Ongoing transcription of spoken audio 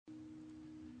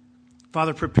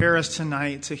Father, prepare us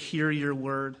tonight to hear your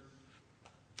word.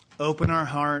 Open our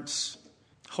hearts.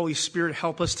 Holy Spirit,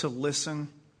 help us to listen.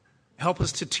 Help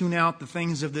us to tune out the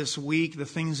things of this week, the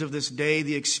things of this day,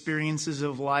 the experiences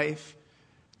of life.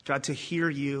 God, to hear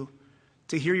you,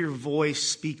 to hear your voice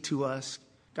speak to us.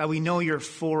 God, we know you're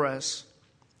for us.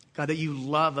 God, that you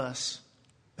love us,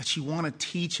 that you want to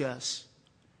teach us,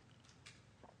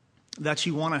 that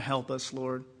you want to help us,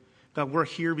 Lord. God, we're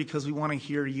here because we want to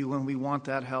hear you and we want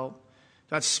that help.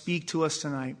 God, speak to us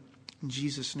tonight. In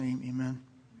Jesus' name, amen.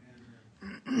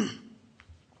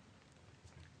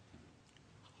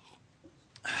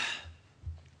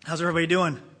 How's everybody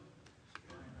doing?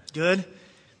 Good?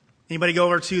 Anybody go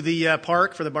over to the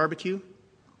park for the barbecue?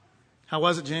 How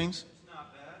was it, James?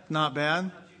 Not bad. Not bad?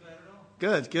 Not too bad at all.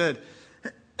 Good, good.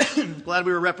 Glad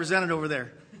we were represented over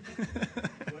there.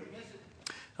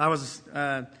 I was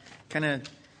kind of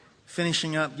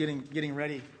finishing up, getting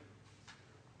ready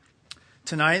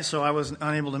tonight, so I was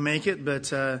unable to make it, but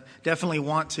definitely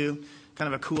want to.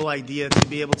 Kind of a cool idea to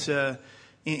be able to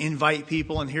invite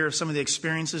people and hear some of the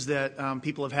experiences that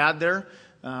people have had there.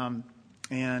 So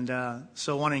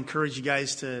I want to encourage you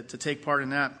guys to take part in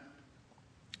that.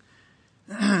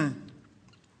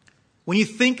 When you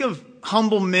think of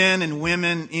humble men and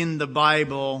women in the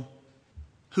Bible,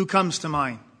 who comes to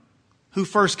mind? Who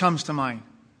first comes to mind?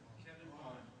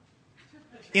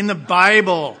 In the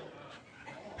Bible.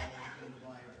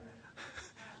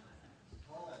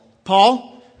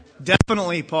 Paul?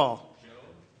 Definitely Paul.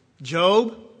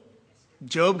 Job?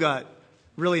 Job got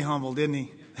really humble, didn't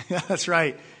he? That's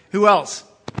right. Who else?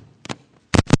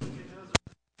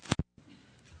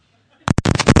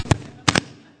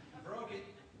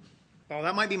 Oh,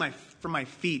 that might be from my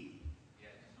feet.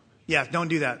 Yeah, don't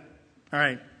do that. All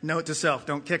right. Note to self.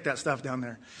 Don't kick that stuff down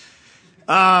there.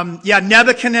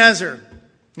 Nebuchadnezzar.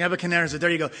 Nebuchadnezzar. There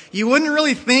you go. You wouldn't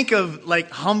really think of like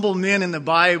humble men in the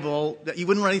Bible. You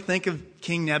wouldn't really think of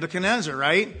King Nebuchadnezzar,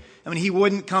 right? I mean, he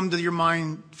wouldn't come to your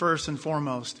mind first and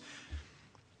foremost.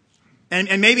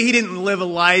 And maybe he didn't live a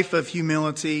life of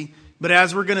humility, but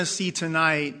as we're going to see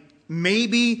tonight,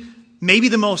 maybe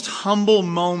the most humble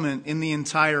moment in the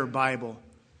entire Bible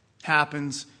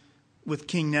happens with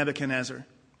King Nebuchadnezzar.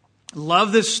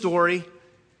 Love this story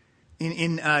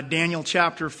in Daniel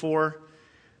chapter 4.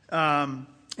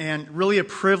 And really a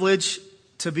privilege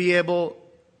to be able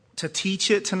to teach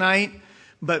it tonight,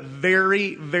 but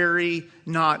very, very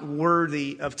not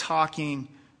worthy of talking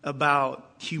about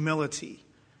humility.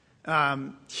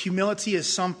 Humility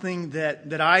is something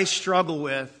that I struggle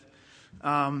with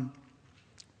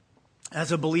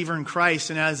as a believer in Christ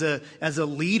and as a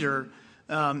leader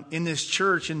in this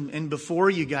church and before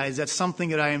you guys. That's something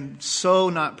that I am so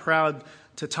not proud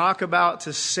to talk about,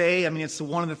 to say. I mean, it's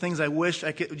one of the things I wish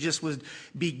I could just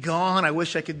be gone. I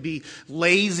wish I could be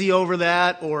lazy over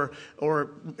that or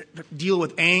deal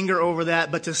with anger over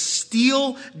that. But to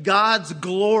steal God's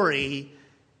glory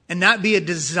and that be a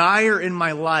desire in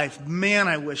my life, man,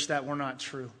 I wish that were not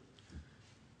true.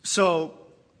 So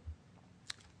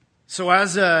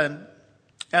as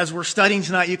we're studying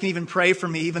tonight, you can even pray for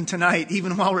me, even tonight,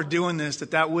 even while we're doing this,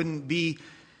 that wouldn't be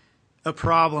a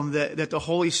problem, that the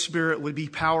Holy Spirit would be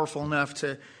powerful enough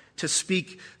to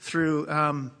speak through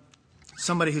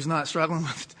somebody who's not struggling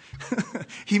with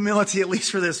humility, at least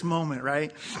for this moment,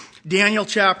 right? Daniel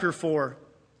chapter 4.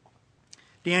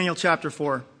 Daniel chapter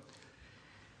 4.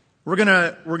 We're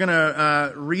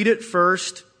gonna read it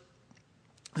first.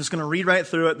 I'm just gonna read right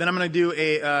through it. Then I'm gonna do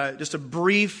just a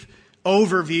brief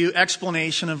overview,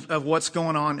 explanation of what's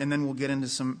going on, and then we'll get into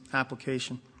some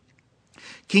application.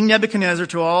 King Nebuchadnezzar,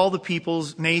 to all the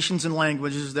peoples, nations, and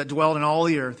languages that dwelled in all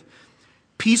the earth,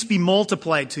 peace be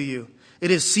multiplied to you.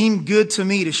 It has seemed good to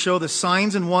me to show the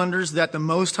signs and wonders that the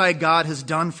Most High God has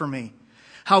done for me.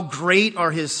 How great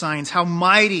are his signs, how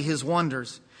mighty his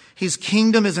wonders. His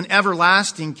kingdom is an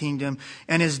everlasting kingdom,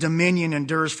 and his dominion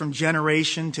endures from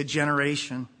generation to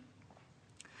generation.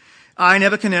 I,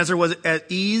 Nebuchadnezzar, was at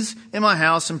ease in my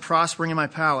house and prospering in my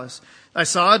palace. I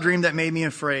saw a dream that made me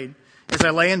afraid. As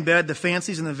I lay in bed, the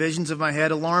fancies and the visions of my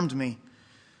head alarmed me.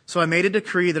 So I made a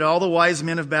decree that all the wise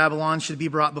men of Babylon should be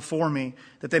brought before me,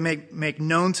 that they may make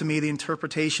known to me the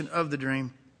interpretation of the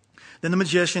dream. Then the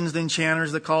magicians, the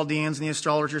enchanters, the Chaldeans, and the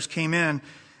astrologers came in,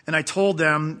 and I told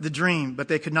them the dream, but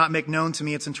they could not make known to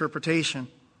me its interpretation.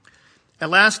 At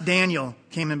last Daniel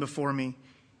came in before me,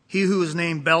 he who was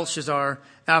named Belshazzar,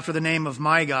 after the name of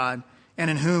my God,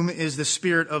 and in whom is the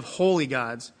spirit of holy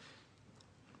gods.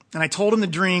 And I told him the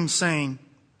dream, saying,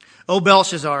 O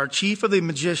Belshazzar, chief of the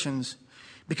magicians,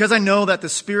 because I know that the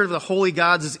spirit of the holy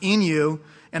gods is in you,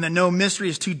 and that no mystery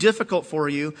is too difficult for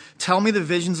you, tell me the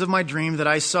visions of my dream that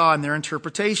I saw and their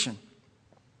interpretation.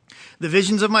 The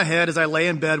visions of my head as I lay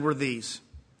in bed were these.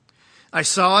 I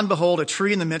saw and behold a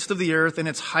tree in the midst of the earth, and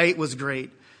its height was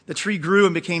great. The tree grew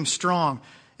and became strong,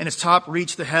 and its top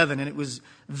reached the heaven, and it was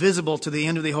visible to the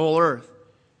end of the whole earth.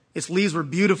 Its leaves were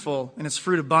beautiful, and its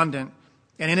fruit abundant,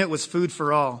 and in it was food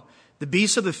for all. The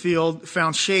beasts of the field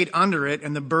found shade under it,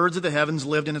 and the birds of the heavens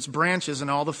lived in its branches, and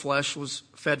all the flesh was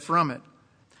fed from it.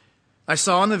 I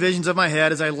saw in the visions of my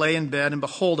head as I lay in bed, and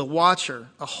behold, a watcher,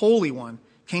 a holy one,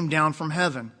 came down from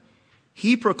heaven.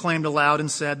 He proclaimed aloud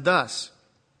and said thus,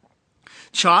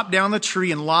 chop down the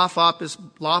tree and lop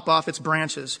off its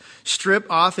branches,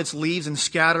 strip off its leaves and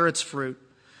scatter its fruit.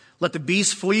 Let the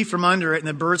beasts flee from under it and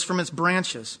the birds from its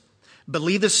branches. But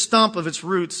leave the stump of its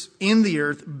roots in the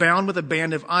earth, bound with a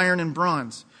band of iron and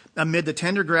bronze, amid the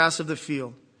tender grass of the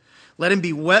field. Let him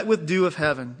be wet with dew of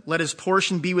heaven. Let his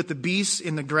portion be with the beasts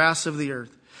in the grass of the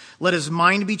earth. Let his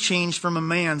mind be changed from a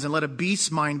man's, and let a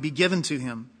beast's mind be given to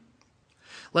him.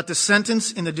 Let the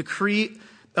sentence in the decree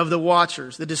of the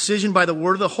watchers, the decision by the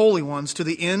word of the holy ones, to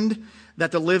the end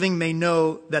that the living may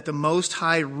know that the Most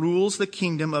High rules the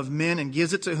kingdom of men and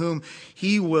gives it to whom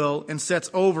he will, and sets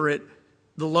over it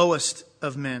the lowest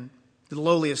of men, the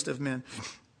lowliest of men.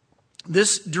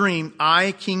 This dream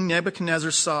I, King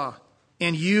Nebuchadnezzar, saw,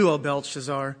 and you, O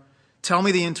Belshazzar, tell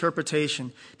me the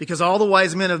interpretation, because all the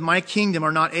wise men of my kingdom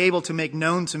are not able to make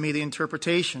known to me the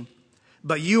interpretation,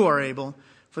 but you are able,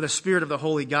 for the spirit of the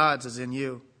holy gods is in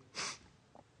you.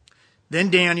 Then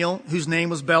Daniel, whose name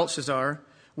was Belshazzar,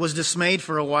 was dismayed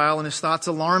for a while, and his thoughts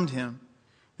alarmed him.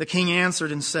 The king answered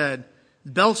and said,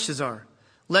 Belshazzar,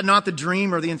 let not the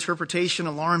dream or the interpretation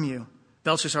alarm you.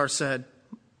 Belshazzar said,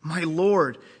 my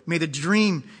lord, may the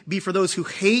dream be for those who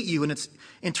hate you, and its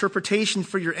interpretation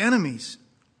for your enemies.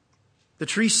 The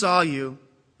tree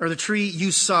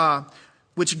you saw,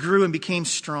 which grew and became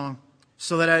strong,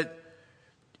 so that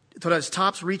its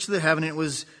tops reached the heaven, and it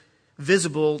was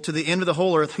visible to the end of the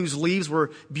whole earth, whose leaves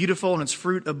were beautiful and its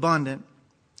fruit abundant,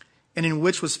 and in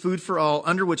which was food for all,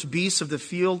 under which beasts of the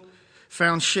field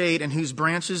found shade, and whose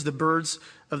branches the birds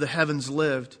of the heavens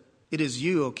lived. It is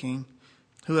you, O king,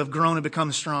 who have grown and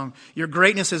become strong. Your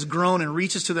greatness has grown and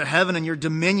reaches to the heaven, and your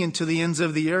dominion to the ends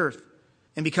of the earth.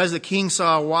 And because the king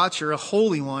saw a watcher, a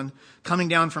holy one, coming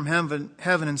down from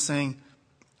heaven and saying,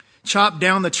 chop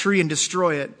down the tree and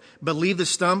destroy it, but leave the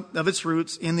stump of its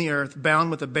roots in the earth, bound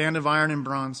with a band of iron and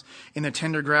bronze, in the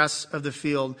tender grass of the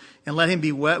field. And let him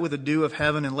be wet with the dew of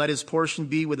heaven, and let his portion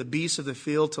be with the beasts of the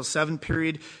field, till 7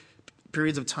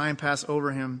 periods of time pass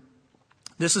over him.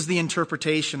 This is the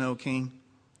interpretation, O king.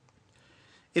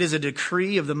 It is a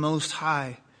decree of the Most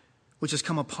High, which has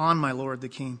come upon my lord the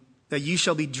king, that you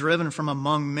shall be driven from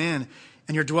among men,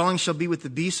 and your dwelling shall be with the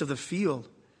beasts of the field.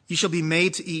 You shall be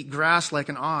made to eat grass like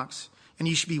an ox, and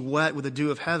you shall be wet with the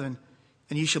dew of heaven,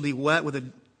 and you shall be wet with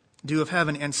the dew of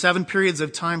heaven, and 7 periods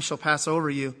of time shall pass over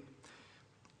you,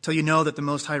 till you know that the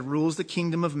Most High rules the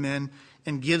kingdom of men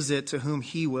and gives it to whom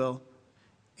he will.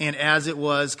 And as it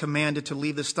was commanded to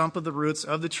leave the stump of the roots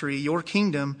of the tree, your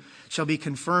kingdom shall be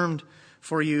confirmed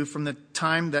for you from the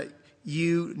time that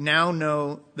you now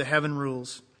know the heaven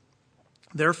rules.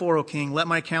 Therefore, O king, let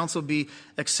my counsel be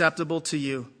acceptable to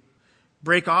you.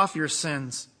 Break off your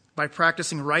sins by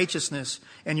practicing righteousness,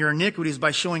 and your iniquities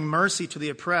by showing mercy to the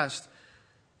oppressed,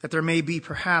 that there may be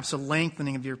perhaps a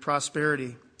lengthening of your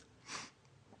prosperity.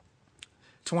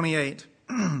 28.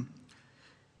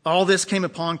 All this came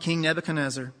upon King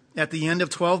Nebuchadnezzar. At the end of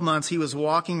 12 months, he was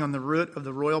walking on the roof of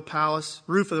the royal palace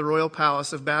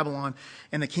of Babylon,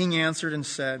 and the king answered and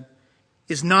said,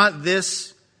 is not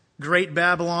this great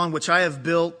Babylon, which I have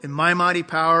built in my mighty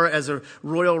power as a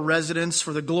royal residence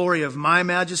for the glory of my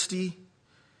majesty?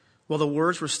 While the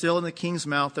words were still in the king's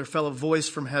mouth, there fell a voice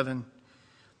from heaven.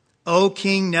 O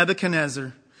King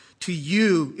Nebuchadnezzar, to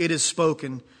you it is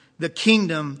spoken, the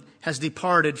kingdom has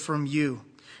departed from you,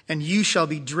 and you shall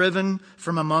be driven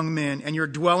from among men, and your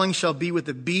dwelling shall be with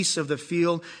the beasts of the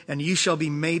field, and you shall be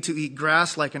made to eat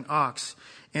grass like an ox.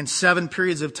 And 7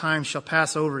 periods of time shall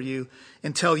pass over you,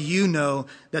 until you know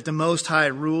that the Most High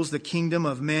rules the kingdom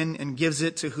of men and gives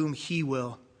it to whom he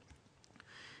will.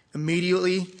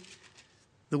 Immediately,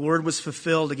 the word was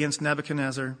fulfilled against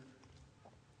Nebuchadnezzar.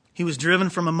 He was driven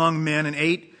from among men and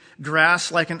ate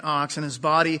grass like an ox, and his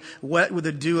body wet with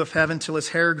the dew of heaven, till his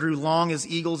hair grew long as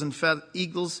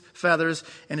eagles' feathers,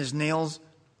 and his nails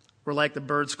were like the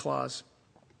bird's claws.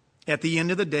 At the end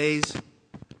of the days,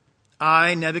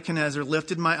 I, Nebuchadnezzar,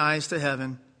 lifted my eyes to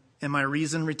heaven, and my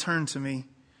reason returned to me.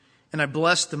 And I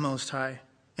blessed the Most High,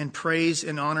 and praised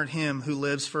and honored him who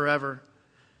lives forever.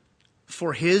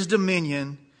 For his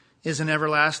dominion is an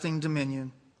everlasting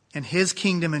dominion, and his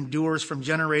kingdom endures from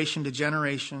generation to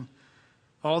generation.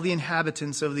 All the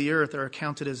inhabitants of the earth are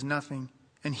accounted as nothing,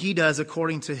 and he does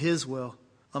according to his will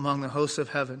among the hosts of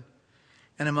heaven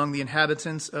and among the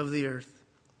inhabitants of the earth.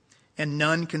 And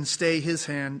none can stay his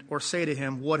hand or say to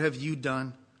him, what have you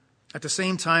done? At the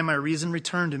same time, my reason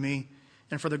returned to me,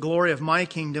 and for the glory of my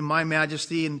kingdom, my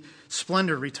majesty and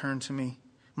splendor returned to me.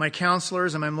 My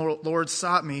counselors and my Lord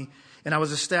sought me, and I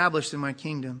was established in my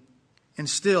kingdom. And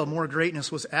still more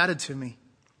greatness was added to me.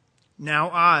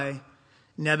 Now I,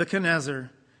 Nebuchadnezzar,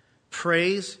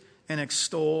 praise and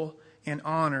extol and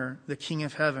honor the King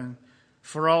of heaven,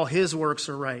 for all his works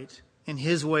are right, and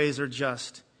his ways are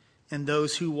just, and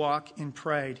those who walk in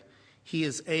pride he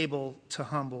is able to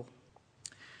humble.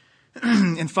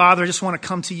 And Father, I just want to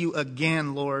come to you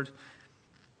again, Lord.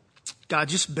 God,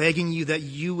 just begging you that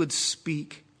you would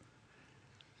speak.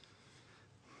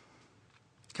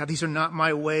 God, these are not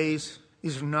my ways.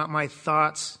 These are not my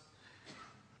thoughts.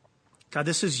 God,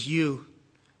 this is you.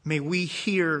 May we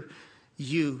hear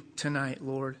you tonight,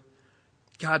 Lord.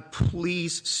 God,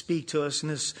 please speak to us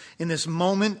in this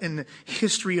moment in the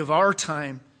history of our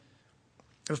time,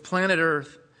 of planet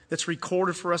Earth, that's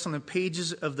recorded for us on the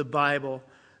pages of the Bible.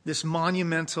 This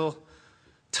monumental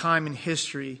time in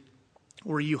history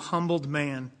where you humbled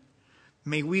man.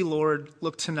 May we, Lord,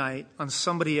 look tonight on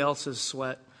somebody else's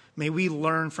sweat. May we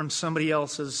learn from somebody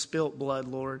else's spilt blood,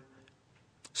 Lord.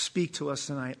 Speak to us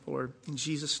tonight, Lord. In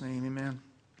Jesus' name, amen.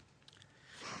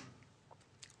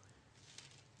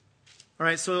 All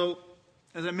right, so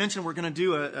as I mentioned, we're going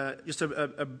to do just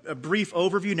a brief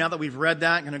overview now that we've read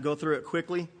that. I'm going to go through it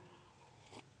quickly.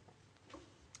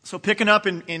 So picking up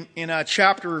in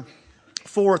chapter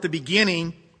 4 at the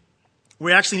beginning,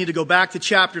 we actually need to go back to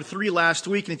chapter 3 last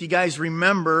week. And if you guys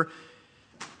remember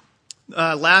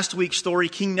last week's story,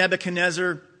 King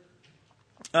Nebuchadnezzar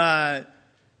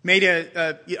made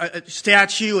a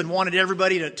statue and wanted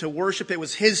everybody to worship it. It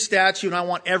was his statue, and I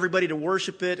want everybody to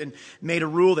worship it, and made a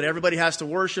rule that everybody has to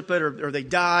worship it or they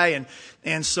die.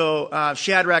 And so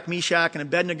Shadrach, Meshach, and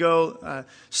Abednego,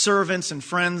 servants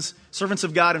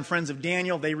of God and friends of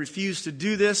Daniel, they refused to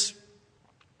do this.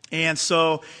 And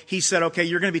so he said, okay,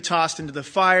 you're going to be tossed into the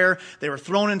fire. They were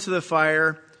thrown into the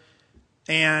fire.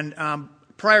 And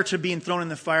prior to being thrown in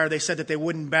the fire, they said that they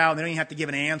wouldn't bow. They don't even have to give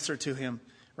an answer to him.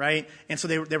 Right? And so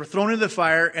they were thrown into the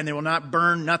fire, and they will not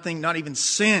burn, nothing, not even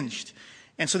singed.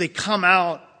 And so they come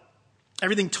out,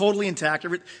 everything totally intact,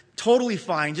 totally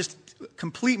fine, just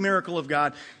complete miracle of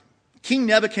God. King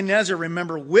Nebuchadnezzar,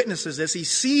 remember, witnesses this. He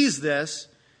sees this,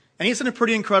 and he's in a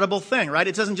pretty incredible thing, right?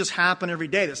 It doesn't just happen every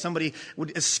day that somebody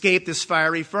would escape this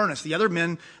fiery furnace. The other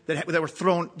men that were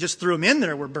thrown, just threw him in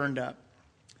there, were burned up.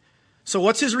 So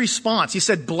what's his response? He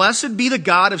said, blessed be the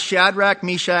God of Shadrach,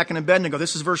 Meshach, and Abednego.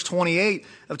 This is verse 28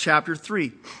 of chapter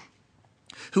 3.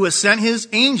 Who has sent his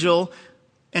angel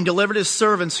and delivered his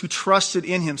servants who trusted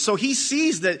in him. So he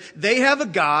sees that they have a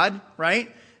God,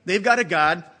 right? They've got a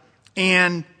God,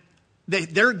 and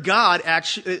their God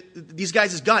actually, these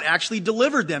guys' God actually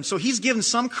delivered them. So he's given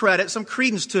some credit, some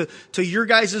credence to your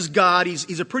guys' God.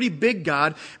 He's a pretty big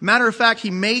God. Matter of fact,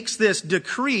 he makes this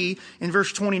decree in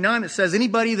verse 29 that says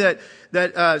anybody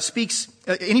that speaks,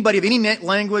 anybody of any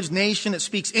language, nation that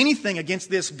speaks anything against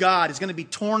this God is going to be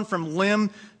torn from limb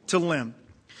to limb.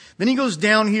 Then he goes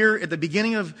down here at the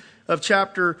beginning of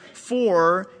chapter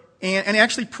 4 and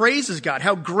actually praises God.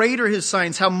 How great are his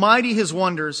signs, how mighty his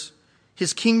wonders.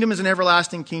 His kingdom is an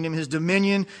everlasting kingdom. His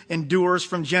dominion endures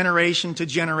from generation to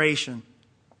generation. And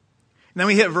then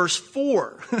we hit verse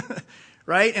 4,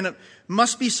 right? And it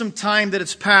must be some time that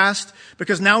it's passed,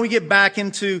 because now we get back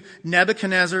into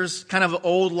Nebuchadnezzar's kind of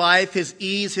old life, his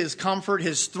ease, his comfort,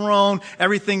 his throne.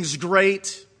 Everything's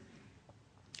great.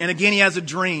 And again, he has a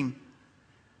dream.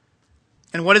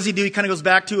 And what does he do? He kind of goes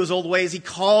back to his old ways. He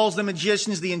calls the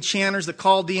magicians, the enchanters, the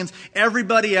Chaldeans,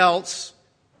 everybody else,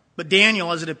 but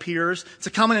Daniel, as it appears, to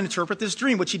come and interpret this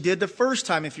dream, which he did the first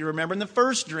time, if you remember, in the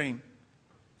first dream.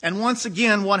 And once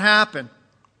again, what happened?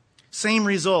 Same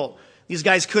result. These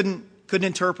guys couldn't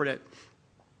interpret it.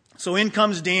 So in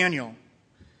comes Daniel.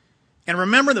 And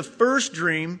remember the first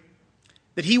dream,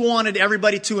 that he wanted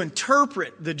everybody to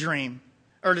interpret the dream,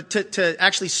 or to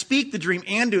actually speak the dream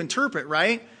and to interpret,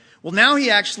 right? Well, now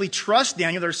he actually trusts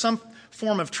Daniel. There's some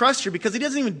form of trust here, because he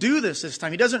doesn't even do this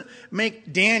time. He doesn't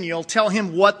make Daniel tell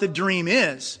him what the dream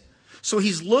is. So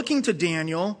he's looking to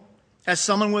Daniel as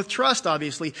someone with trust,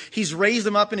 obviously. He's raised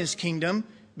him up in his kingdom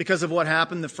because of what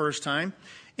happened the first time.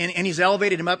 And he's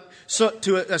elevated him up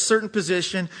to a certain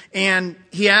position. And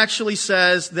he actually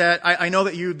says that, I know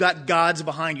that you've got gods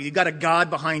behind you. You've got a God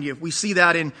behind you. We see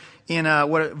that in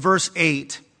verse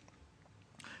 8.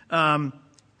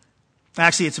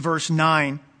 Actually, it's verse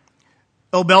 9.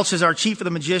 O Belshazzar, chief of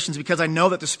the magicians, because I know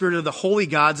that the spirit of the holy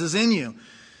gods is in you.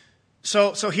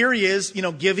 So here he is,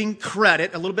 giving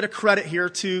credit, a little bit of credit here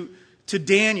to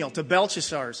Daniel, to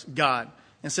Belshazzar's God.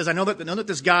 And says, I know that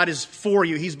this God is for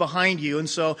you. He's behind you. And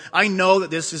so I know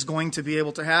that this is going to be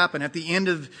able to happen. At the end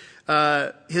of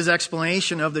his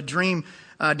explanation of the dream,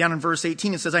 down in verse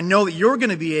 18, it says, I know that you're going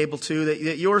to be able to,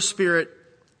 that your spirit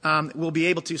will be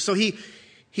able to. So he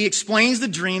explains the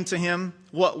dream to him,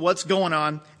 what's going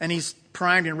on, and he's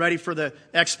primed and ready for the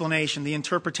explanation, the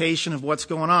interpretation of what's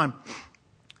going on.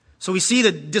 So we see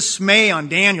the dismay on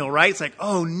Daniel, right? It's like,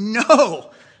 oh no,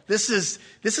 this is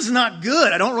not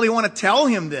good. I don't really want to tell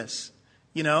him this,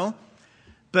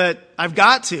 but I've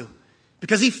got to,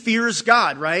 because he fears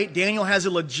God, right? Daniel has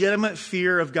a legitimate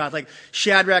fear of God, like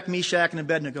Shadrach, Meshach, and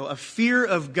Abednego, a fear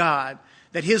of God,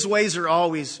 that his ways are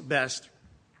always best.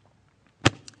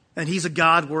 And he's a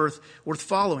God worth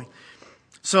following.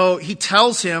 So he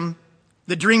tells him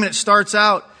the dream, and it starts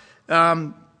out,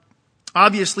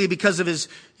 obviously because of his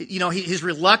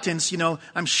reluctance.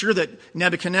 I'm sure that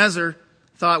Nebuchadnezzar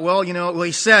thought, well,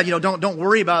 he said, don't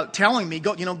worry about telling me.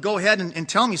 Go ahead and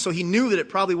tell me. So he knew that it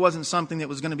probably wasn't something that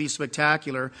was going to be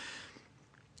spectacular.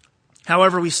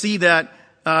 However, we see that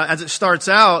as it starts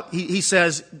out, he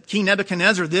says, King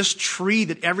Nebuchadnezzar, this tree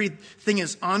that everything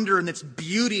is under, and its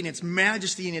beauty and its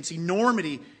majesty and its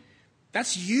enormity,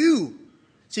 that's you.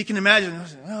 So you can imagine,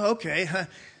 oh, okay,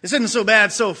 this isn't so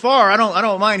bad so far. I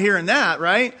don't mind hearing that,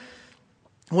 right?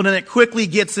 Well, then it quickly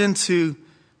gets into,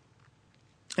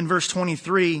 in verse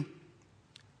 23,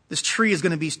 this tree is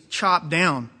going to be chopped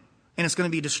down and it's going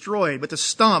to be destroyed, but the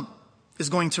stump is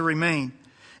going to remain.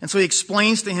 And so he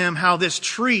explains to him how this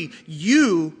tree,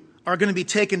 you are going to be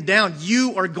taken down.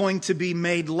 You are going to be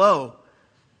made low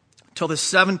till the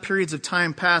 7 periods of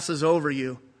time passes over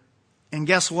you. And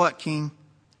guess what, King?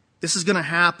 This is going to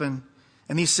happen.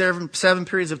 And these seven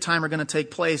periods of time are going to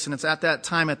take place. And it's at that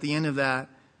time, at the end of that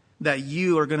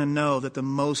you are going to know that the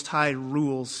Most High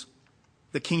rules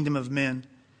the kingdom of men.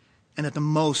 And that the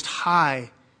Most High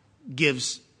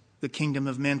gives the kingdom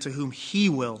of men to whom He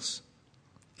wills.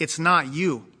 It's not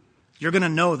you. You're going to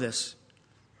know this.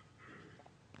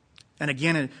 And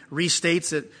again, it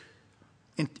restates it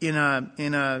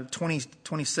in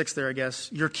 26 there, I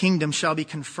guess. Your kingdom shall be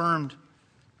confirmed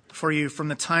for you from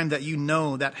the time that you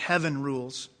know that heaven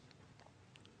rules.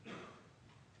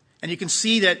 And you can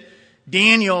see that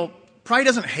Daniel probably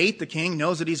doesn't hate the king,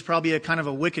 knows that he's probably a kind of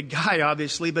a wicked guy,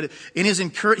 obviously, but in his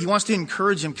he wants to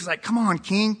encourage him, because come on,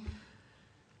 king.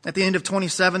 At the end of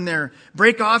 27 there,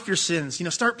 break off your sins,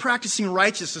 start practicing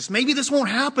righteousness. Maybe this won't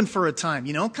happen for a time,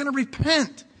 kind of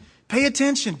repent. Pay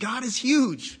attention. God is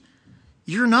huge.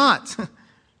 You're not.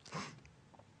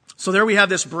 So there we have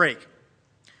this break.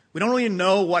 We don't really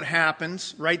know what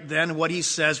happens right then, what he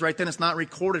says right then. It's not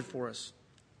recorded for us.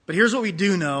 But here's what we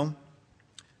do know.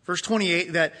 Verse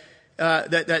 28, that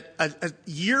a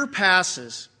year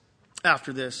passes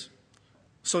after this.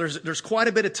 So there's quite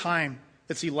a bit of time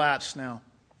that's elapsed now.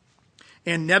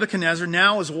 And Nebuchadnezzar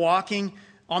now is walking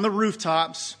on the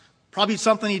rooftops, probably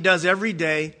something he does every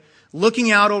day, looking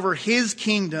out over his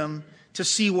kingdom to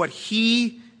see what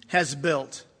he has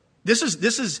built. This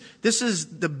is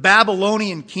the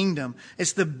Babylonian kingdom.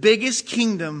 It's the biggest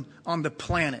kingdom on the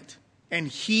planet. And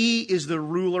he is the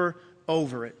ruler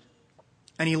over it.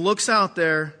 And he looks out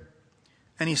there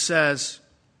and he says,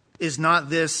 is not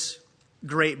this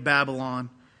great Babylon,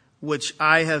 which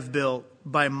I have built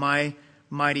by my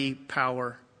mighty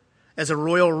power, as a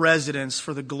royal residence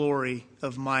for the glory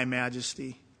of my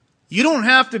majesty? You don't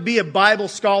have to be a Bible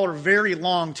scholar very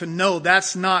long to know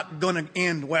that's not going to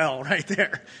end well right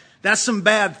there. That's some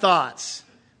bad thoughts.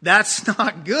 That's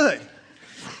not good.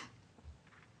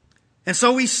 And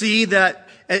so we see that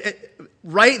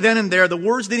right then and there, the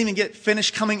words didn't even get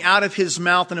finished coming out of his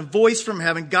mouth, and a voice from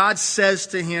heaven, God says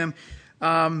to him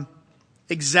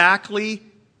exactly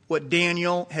what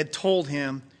Daniel had told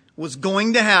him was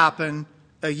going to happen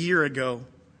a year ago,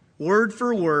 word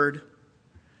for word.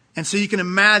 And so you can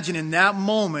imagine in that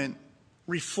moment,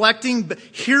 reflecting,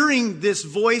 hearing this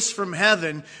voice from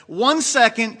heaven, 1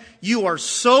 second you are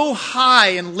so high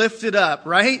and lifted up,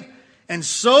 right? And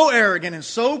so arrogant and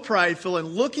so prideful, and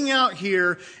looking out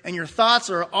here, and your thoughts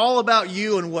are all about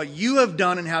you and what you have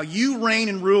done and how you reign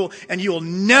and rule, and you will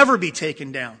never be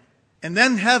taken down. And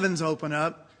then heavens open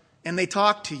up and they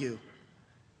talk to you.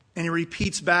 And he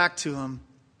repeats back to him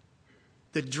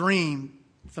the dream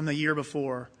from the year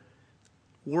before.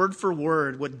 Word for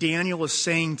word, what Daniel is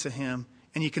saying to him.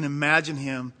 And you can imagine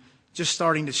him just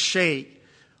starting to shake.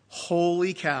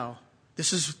 Holy cow.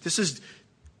 This is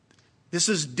This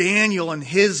is Daniel and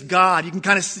his God. You can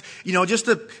kind of, just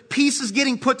the pieces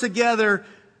getting put together.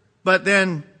 But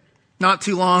then, not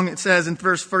too long, it says in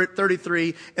verse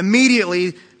 33,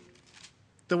 immediately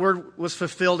the word was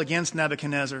fulfilled against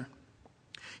Nebuchadnezzar.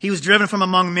 He was driven from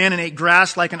among men and ate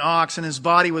grass like an ox, and his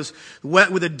body was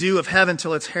wet with the dew of heaven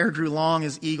till its hair grew long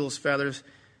as eagle's feathers,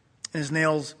 and his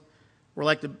nails were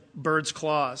like the bird's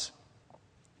claws.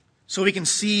 So we can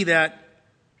see that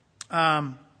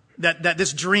that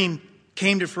this dream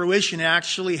came to fruition,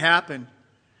 actually happened.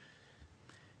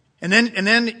 And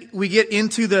then we get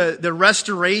into the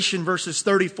restoration, verses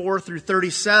 34 through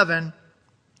 37.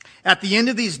 At the end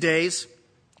of these days,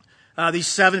 these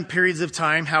 7 periods of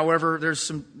time, however, there's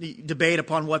some debate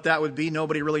upon what that would be.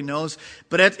 Nobody really knows.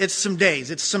 But it's some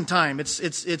days. It's some time.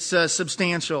 It's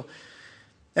substantial.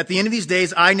 At the end of these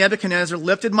days, I, Nebuchadnezzar,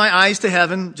 lifted my eyes to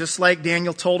heaven, just like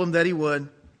Daniel told him that he would,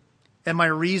 and my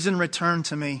reason returned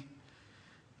to me.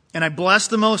 And I blessed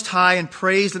the Most High and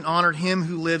praised and honored him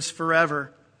who lives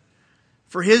forever.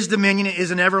 For his dominion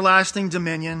is an everlasting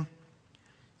dominion,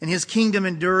 and his kingdom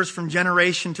endures from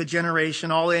generation to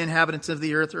generation. All the inhabitants of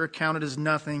the earth are accounted as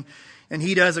nothing, and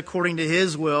he does according to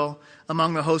his will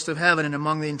among the host of heaven and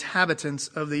among the inhabitants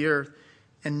of the earth.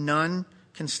 And none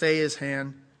can stay his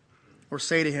hand or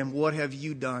say to him, what have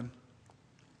you done?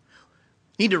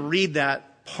 You need to read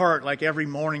that part like every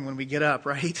morning when we get up,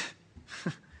 right?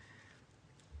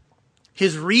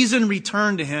 His reason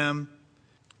returned to him,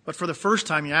 but for the first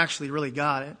time he actually really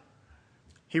got it.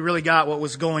 He really got what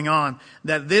was going on,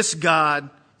 that this God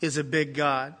is a big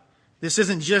God. This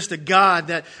isn't just a God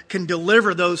that can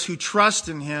deliver those who trust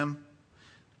in him,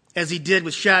 as he did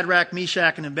with Shadrach,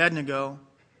 Meshach, and Abednego.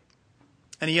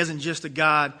 And he isn't just a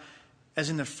God, as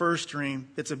in the first dream.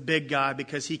 It's a big God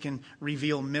because he can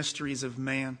reveal mysteries of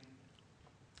man.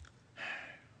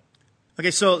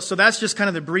 Okay, so that's just kind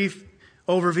of the brief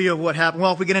overview of what happened.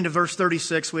 Well, if we get into verse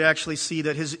 36, we actually see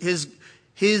that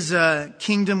his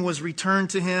kingdom was returned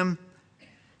to him.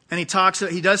 And he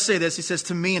does say this, he says,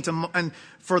 to me and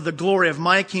for the glory of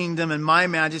my kingdom and my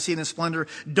majesty and the splendor.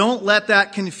 Don't let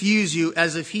that confuse you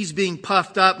as if he's being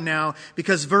puffed up now,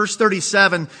 because verse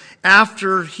 37,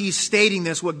 after he's stating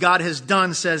this, what God has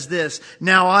done, says this,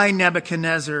 now I,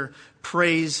 Nebuchadnezzar,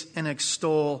 praise and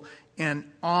extol and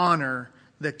honor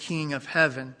the King of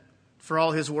heaven. For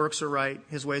all his works are right,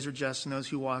 his ways are just, and those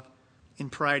who walk in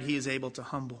pride he is able to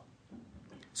humble.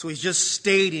 So he's just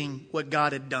stating what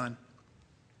God had done.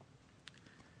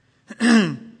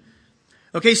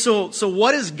 Okay, so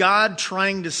what is God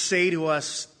trying to say to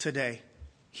us today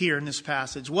here in this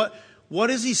passage? What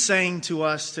is he saying to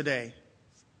us today?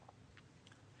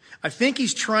 I think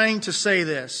he's trying to say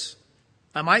this.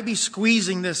 I might be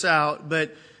squeezing this out,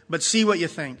 but see what you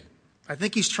think. I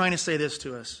think he's trying to say this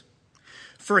to us.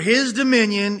 For his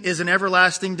dominion is an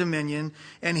everlasting dominion,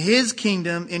 and his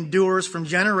kingdom endures from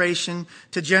generation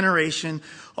to generation.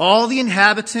 All the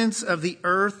inhabitants of the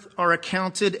earth are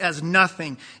accounted as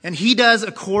nothing, and he does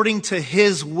according to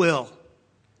his will.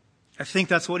 I think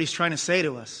that's what he's trying to say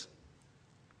to us.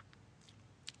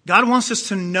 God wants us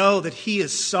to know that he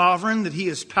is sovereign, that he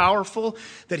is powerful,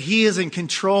 that he is in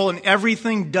control, and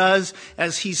everything does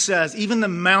as he says. Even the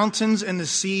mountains and the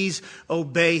seas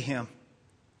obey him.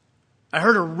 I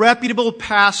heard a reputable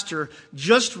pastor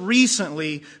just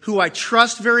recently who I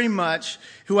trust very much,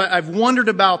 who I've wondered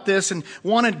about this and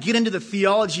want to get into the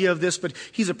theology of this, but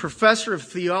he's a professor of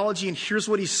theology, and here's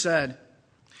what he said.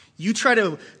 You try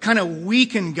to kind of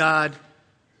weaken God.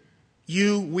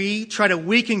 We try to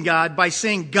weaken God by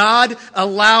saying God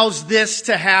allows this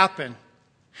to happen.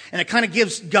 And it kind of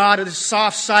gives God a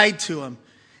soft side to him.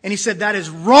 And he said that is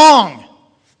wrong.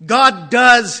 God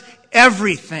does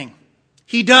everything.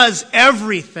 He does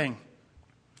everything.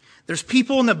 There's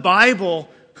people in the Bible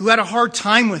who had a hard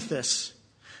time with this.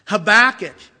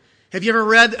 Habakkuk. Have you ever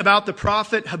read about the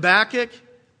prophet Habakkuk?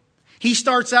 He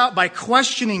starts out by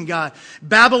questioning God.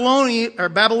 Babylon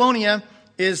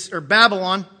is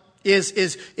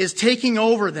taking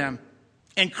over them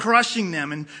and crushing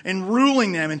them and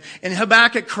ruling them. And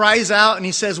Habakkuk cries out and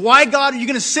he says, why, God, are you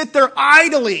going to sit there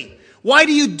idly? Why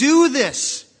do you do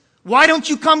this? Why don't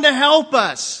you come to help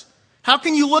us? How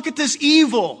can you look at this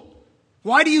evil?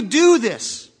 Why do you do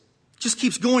this? Just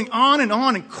keeps going on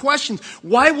and questions.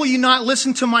 Why will you not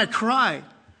listen to my cry?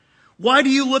 Why do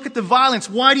you look at the violence?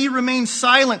 Why do you remain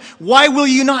silent? Why will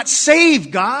you not save,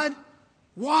 God?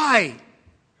 Why?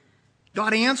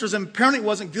 God answers him. Apparently it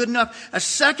wasn't good enough. A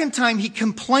second time he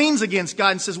complains against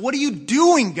God and says, what are you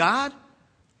doing, God?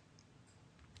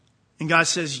 And God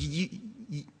says,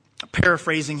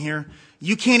 paraphrasing here,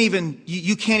 you can't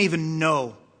even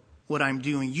know what I'm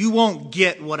doing. You won't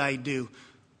get what I do.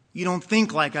 You don't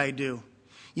think like I do.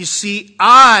 You see,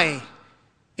 I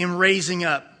am raising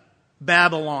up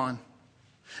Babylon,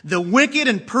 the wicked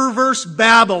and perverse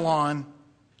Babylon,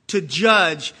 to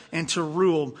judge and to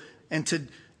rule and to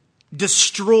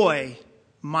destroy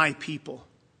my people.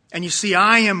 And you see,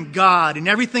 I am God, and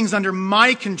everything's under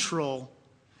my control,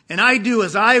 and I do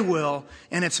as I will,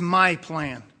 and it's my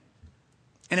plan.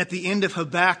 And at the end of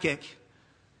Habakkuk,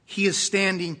 he is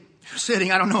sitting,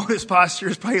 I don't know what his posture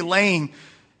is, probably laying,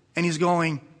 and he's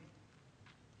going,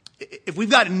 if we've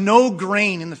got no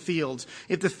grain in the fields,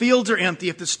 if the fields are empty,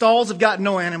 if the stalls have got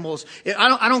no animals,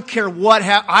 I don't care what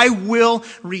I will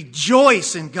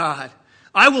rejoice in God.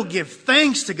 I will give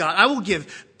thanks to God. I will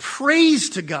give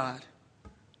praise to God.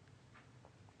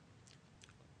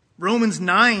 Romans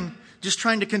 9, just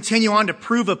trying to continue on to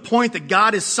prove a point that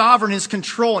God is sovereign, His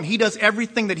control, and He does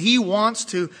everything that He wants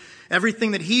to,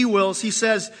 everything that He wills. He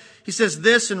says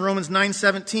this in Romans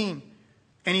 9:17.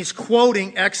 And he's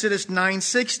quoting Exodus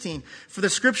 9:16. For the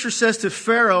scripture says to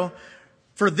Pharaoh,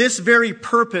 for this very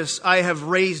purpose I have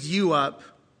raised you up,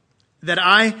 that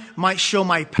I might show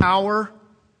my power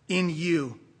in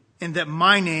you, and that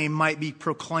my name might be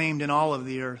proclaimed in all of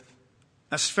the earth.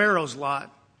 That's Pharaoh's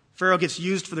lot. Pharaoh gets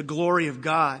used for the glory of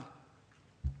God.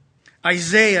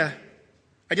 Isaiah,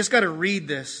 I just got to read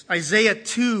this. Isaiah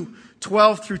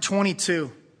 2:12 through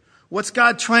 22. What's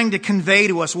God trying to convey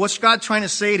to us? What's God trying to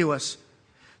say to us?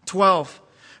 12.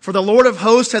 For the Lord of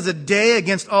hosts has a day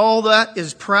against all that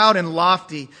is proud and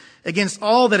lofty, against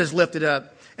all that is lifted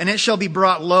up, and it shall be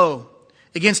brought low,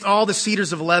 against all the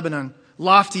cedars of Lebanon,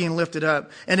 lofty and lifted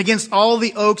up, and against all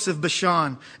the oaks of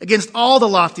Bashan, against all the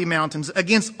lofty mountains,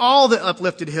 against all the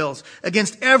uplifted hills,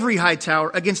 against every high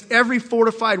tower, against every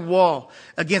fortified wall,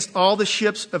 against all the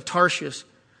ships of Tarshish,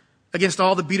 against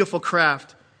all the beautiful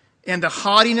craft. And the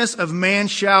haughtiness of man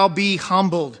shall be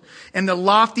humbled, and the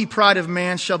lofty pride of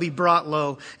man shall be brought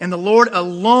low, and the Lord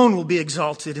alone will be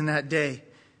exalted in that day.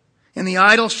 And the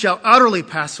idols shall utterly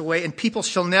pass away, and people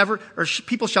shall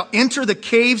enter the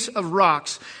caves of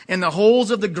rocks and the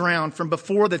holes of the ground from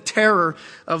before the terror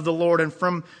of the Lord and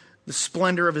from the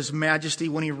splendor of His majesty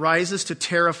when He rises to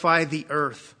terrify the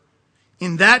earth.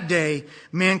 In that day,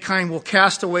 mankind will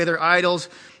cast away their idols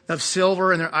of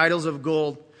silver and their idols of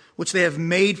gold, which they have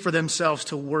made for themselves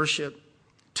to worship,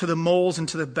 to the moles and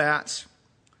to the bats,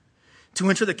 to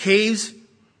enter the caves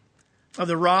of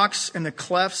the rocks and the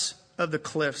clefts of the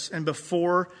cliffs, and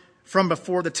from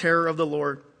before the terror of the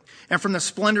Lord, and from the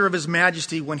splendor of His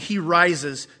majesty when He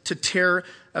rises to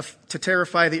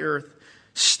terrify the earth.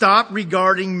 Stop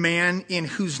regarding man in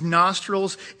whose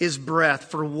nostrils is breath.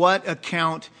 For what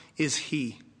account is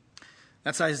he?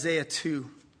 That's Isaiah 2.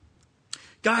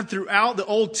 God, throughout the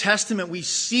Old Testament, we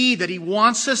see that He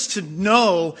wants us to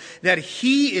know that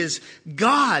He is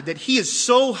God, that He is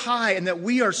so high and that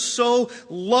we are so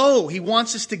low. He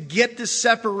wants us to get this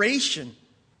separation.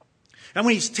 And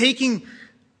when He's taking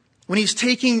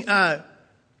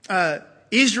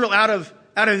Israel out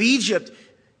of Egypt,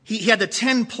 he had the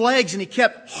 10 plagues and He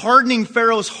kept hardening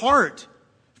Pharaoh's heart.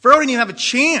 Pharaoh didn't even have a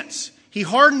chance. He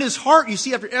hardened his heart, you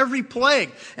see, after every plague.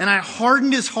 And I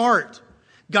hardened his heart.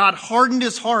 God hardened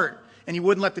his heart, and He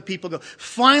wouldn't let the people go.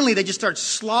 Finally, they just started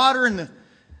slaughtering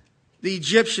the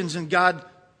Egyptians, and God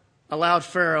allowed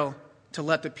Pharaoh to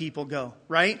let the people go,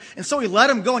 right? And so He let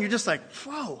them go, and you're just like,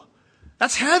 whoa,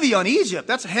 that's heavy on Egypt.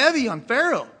 That's heavy on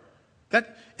Pharaoh.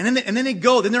 And then they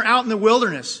go. Then they're out in the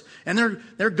wilderness, and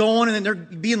they're going, and then they're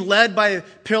being led by a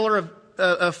pillar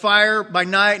of fire by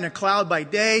night and a cloud by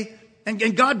day,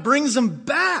 and God brings them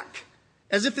back.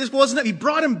 As if this wasn't it. He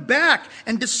brought them back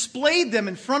and displayed them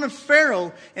in front of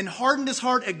Pharaoh and hardened his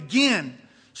heart again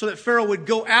so that Pharaoh would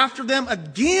go after them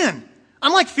again.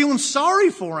 I'm like feeling sorry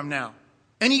for him now.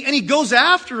 And he goes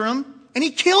after him and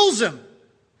he kills him.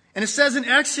 And it says in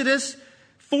Exodus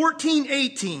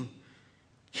 14:18,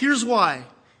 here's why.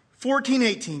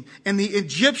 14:18, and the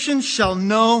Egyptians shall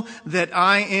know that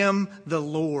I am the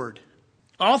Lord.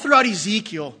 All throughout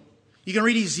Ezekiel, you can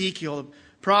read Ezekiel, the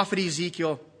prophet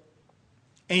Ezekiel,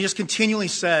 and he just continually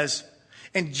says,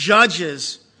 and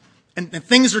judges, and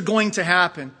things are going to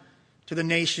happen to the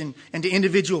nation and to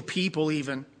individual people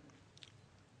even.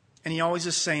 And he always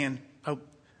is saying, oh,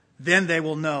 then they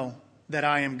will know that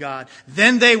I am God.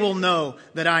 Then they will know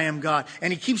that I am God.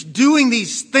 And He keeps doing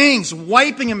these things,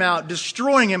 wiping them out,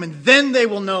 destroying them, and then they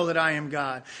will know that I am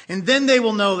God. And then they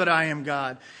will know that I am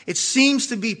God. It seems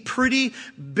to be pretty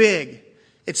big.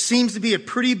 It seems to be a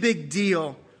pretty big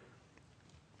deal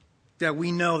that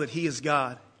we know that He is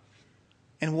God.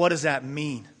 And what does that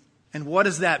mean? And what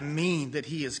does that mean that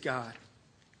He is God?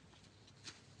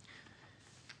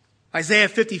 Isaiah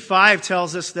 55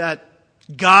 tells us that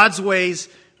God's ways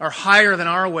are higher than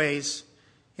our ways,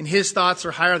 and his thoughts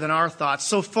are higher than our thoughts.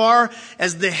 So far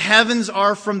as the heavens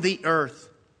are from the earth.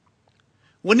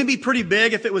 Wouldn't it be pretty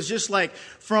big if it was just like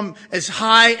from as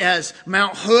high as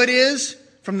Mount Hood is,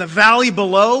 from the valley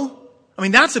below? I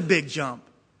mean, that's a big jump.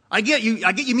 I get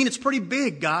you mean it's pretty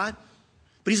big, God.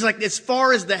 But he's like, as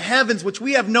far as the heavens, which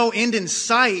we have no end in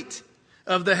sight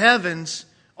of the heavens,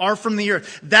 are from the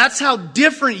earth. That's how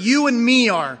different you and me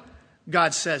are,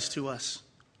 God says to us.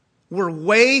 We're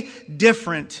way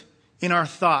different in our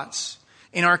thoughts,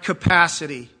 in our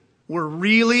capacity. We're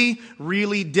really,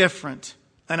 really different.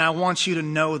 And I want you to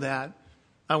know that.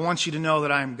 I want you to know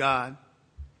that I am God.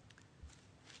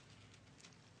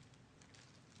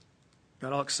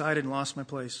 Got all excited and lost my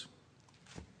place.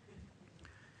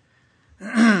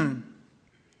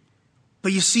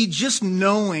 But you see, just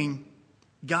knowing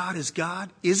God is God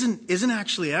isn't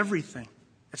actually everything.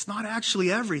 It's not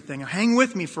actually everything. Hang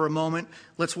with me for a moment.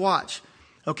 Let's watch.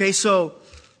 Okay, so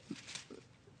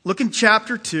look in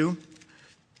chapter 2.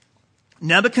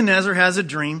 Nebuchadnezzar has a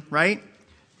dream, right?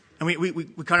 And we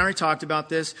kind of already talked about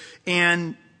this.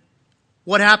 And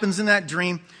what happens in that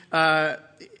dream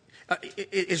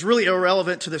is really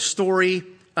irrelevant to the story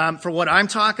for what I'm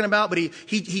talking about. But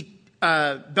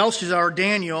Belshazzar,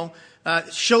 Daniel,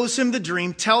 shows him the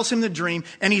dream, tells him the dream,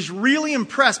 and he's really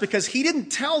impressed because he didn't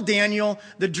tell Daniel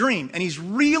the dream. And he's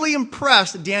really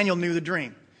impressed that Daniel knew the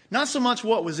dream. Not so much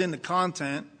what was in the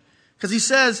content, because he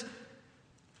says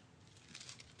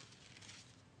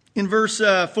in verse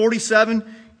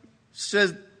 47,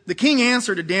 says, the king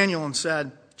answered to Daniel and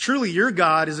said, truly your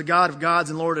God is a God of gods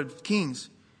and Lord of kings,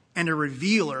 and a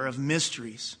revealer of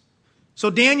mysteries. So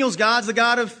Daniel's God's the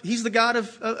God he's the God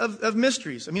of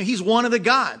mysteries. I mean, he's one of the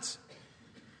gods.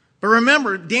 But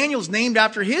remember, Daniel's named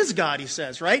after his God, he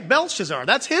says, right? Belshazzar,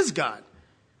 that's his God.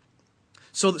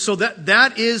 So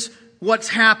that is what's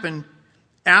happened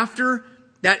after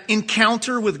that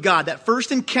encounter with God, that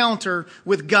first encounter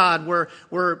with God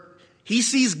where he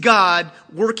sees God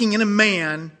working in a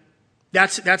man.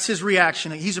 That's his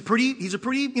reaction. He's a pretty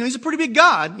big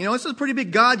God. This is a pretty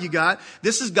big God you got.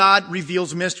 This is God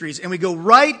reveals mysteries. And we go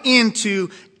right into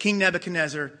King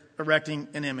Nebuchadnezzar erecting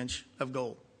an image of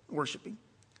gold, worshiping.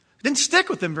 Didn't stick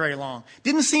with him very long.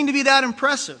 Didn't seem to be that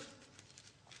impressive.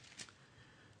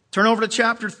 Turn over to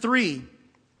chapter 3.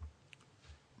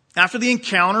 After the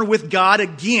encounter with God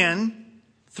again,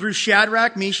 through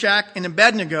Shadrach, Meshach, and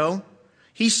Abednego,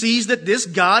 he sees that this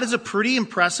God is a pretty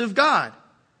impressive God.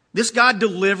 This God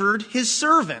delivered his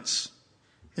servants,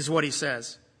 is what he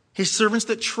says. His servants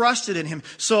that trusted in him.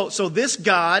 So this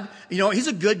God, he's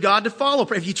a good God to follow.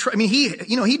 If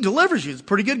he delivers you. He's a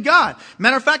pretty good God.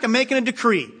 Matter of fact, I'm making a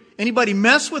decree. Anybody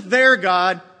mess with their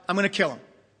God, I'm going to kill him.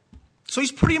 So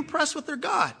he's pretty impressed with their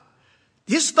God.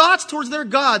 His thoughts towards their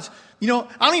gods, I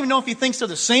don't even know if he thinks they're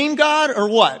the same God or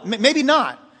what. Maybe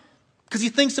not. Because he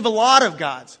thinks of a lot of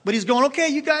gods. But he's going, okay,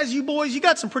 you guys, you boys, you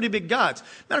got some pretty big gods.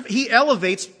 Matter of fact, he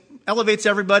elevates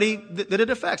everybody that it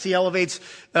affects. He elevates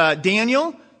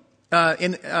Daniel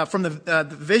from the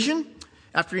vision,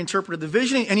 after he interpreted the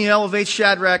vision, and he elevates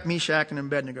Shadrach, Meshach, and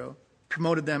Abednego.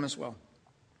 Promoted them as well.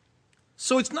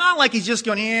 So it's not like he's just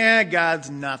going, yeah, God's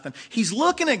nothing. He's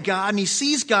looking at God, and he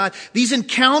sees God, these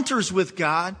encounters with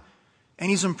God,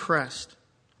 and he's impressed.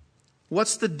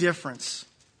 What's the difference?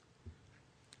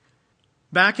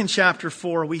 Back in chapter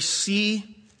 4, we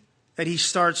see that he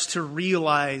starts to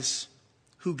realize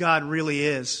who God really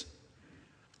is.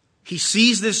 He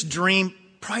sees this dream,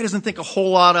 probably doesn't think a whole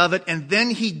lot of it, and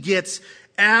then he gets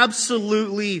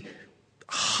absolutely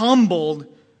humbled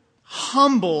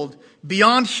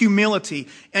beyond humility.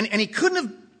 And he couldn't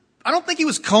have, I don't think he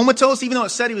was comatose, even though it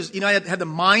said he was, had the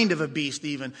mind of a beast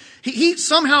even. He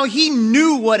somehow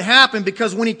knew what happened,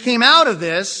 because when he came out of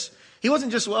this, he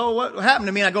wasn't just, well, what happened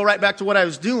to me? And I go right back to what I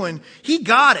was doing. He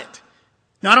got it.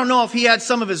 Now, I don't know if he had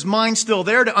some of his mind still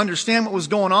there to understand what was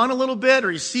going on a little bit,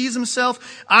 or he sees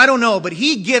himself. I don't know. But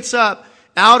he gets up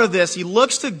out of this. He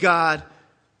looks to God.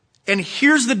 And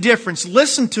here's the difference.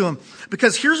 Listen to him.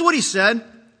 Because here's what he said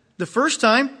the first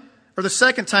time, or the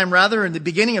second time rather, in the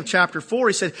beginning of chapter 4.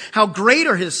 He said, how great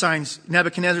are his signs,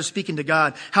 Nebuchadnezzar speaking to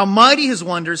God. How mighty his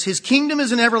wonders. His kingdom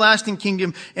is an everlasting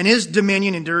kingdom, and his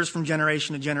dominion endures from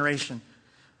generation to generation.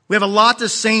 We have a lot the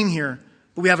same here,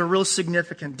 but we have a real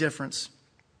significant difference.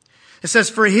 It says,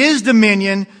 for his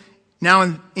dominion,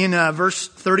 now in verse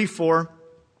 34,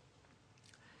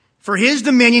 for his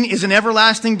dominion is an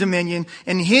everlasting dominion,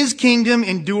 and his kingdom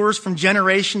endures from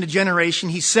generation to generation.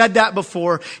 He said that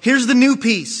before. Here's the new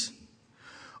piece.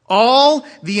 All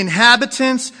the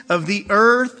inhabitants of the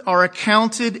earth are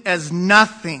accounted as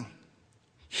nothing.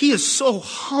 He is so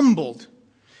humbled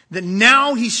that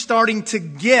now he's starting to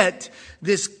get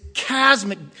this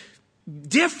chasmic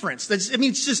difference.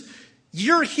 It's just,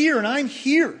 you're here and I'm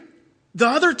here. The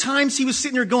other times he was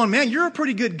sitting there going, man, you're a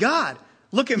pretty good God.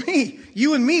 Look at me.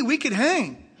 You and me, we could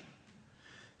hang.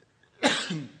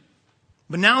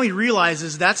 But now he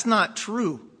realizes that's not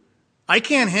true. I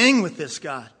can't hang with this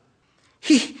God.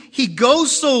 He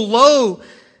goes so low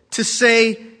to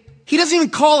say, he doesn't even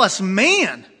call us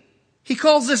man. He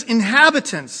calls us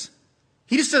inhabitants.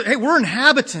 He just said, hey, we're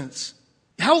inhabitants.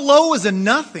 How low is a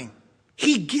nothing?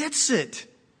 He gets it.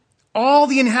 All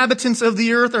the inhabitants of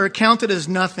the earth are accounted as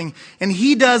nothing, and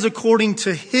he does according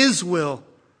to his will.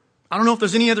 I don't know if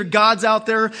there's any other gods out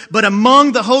there, but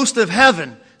among the host of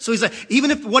heaven. So he's like,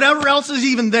 even if whatever else is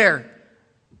even there,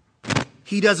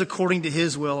 he does according to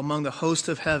his will among the host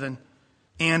of heaven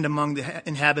and among the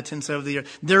inhabitants of the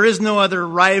earth. There is no other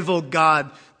rival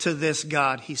God to this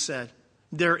God, he said.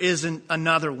 There isn't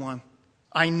another one.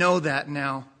 I know that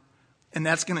now, and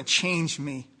that's going to change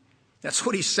me. That's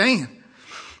what he's saying.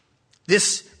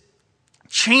 This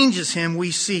changes him,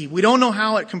 we see. We don't know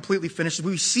how it completely finishes.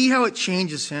 We see how it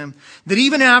changes him. That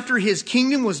even after his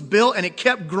kingdom was built and it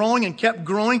kept growing, and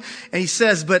he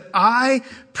says, but I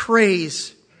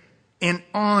praise and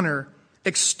honor,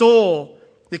 extol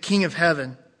the King of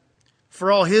heaven.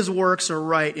 For all his works are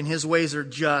right and his ways are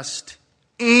just.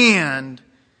 And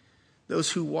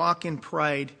those who walk in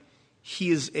pride,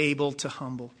 he is able to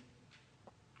humble.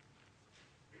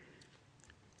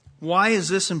 Why is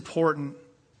this important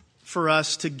for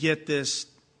us to get this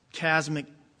chasmic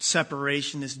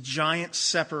separation, this giant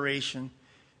separation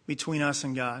between us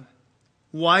and God?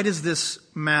 Why does this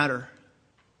matter?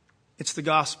 It's the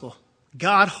gospel.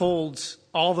 God holds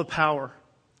all the power,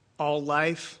 all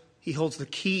life. He holds the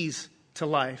keys to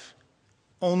life.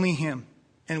 Only him.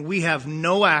 And we have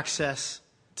no access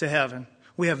to heaven.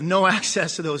 We have no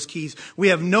access to those keys. We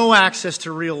have no access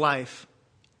to real life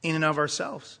in and of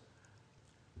ourselves.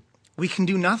 We can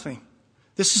do nothing.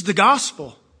 This is the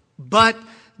gospel. But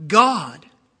God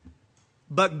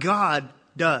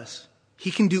does. He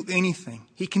can do anything.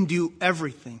 He can do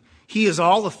everything. He is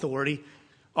all authority,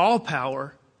 all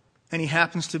power, and he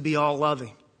happens to be all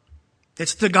loving.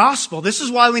 It's the gospel. This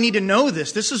is why we need to know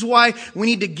this. This is why we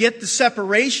need to get the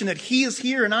separation that he is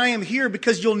here and I am here,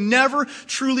 because you'll never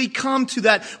truly come to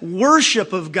that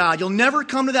worship of God. You'll never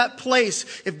come to that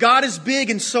place if God is big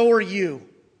and so are you.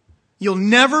 You'll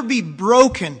never be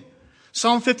broken.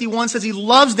 Psalm 51 says he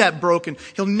loves that broken.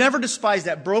 He'll never despise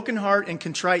that broken heart and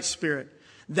contrite spirit.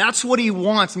 That's what he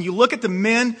wants. And you look at the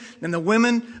men and the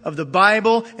women of the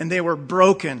Bible, and they were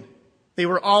broken. They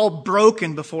were all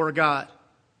broken before God.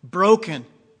 Broken.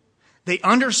 They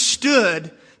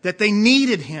understood that they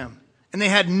needed him, and they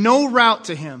had no route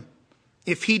to him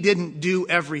if he didn't do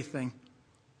everything.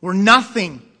 We're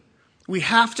nothing. We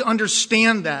have to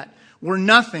understand that. We're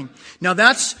nothing. Now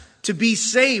that's to be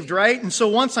saved, right? And so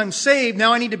once I'm saved,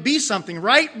 now I need to be something,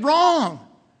 right? Wrong.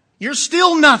 You're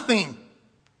still nothing.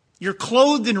 You're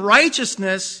clothed in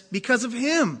righteousness because of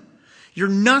him. You're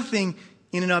nothing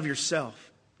in and of yourself.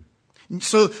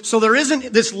 So there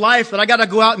isn't this life that I got to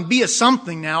go out and be a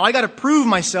something now. I got to prove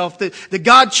myself that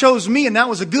God chose me and that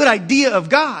was a good idea of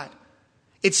God.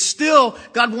 It's still,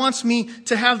 God wants me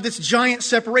to have this giant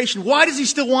separation. Why does he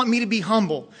still want me to be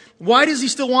humble? Why does he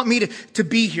still want me to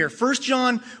be here? 1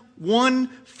 John 1,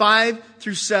 5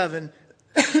 through 7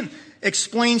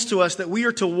 explains to us that we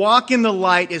are to walk in the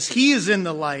light as he is in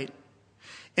the light.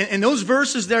 And those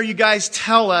verses there, you guys,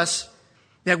 tell us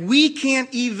that we can't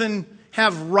even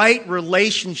have right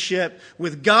relationship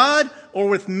with God or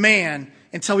with man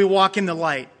until we walk in the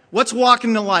light. What's walk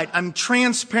in the light? I'm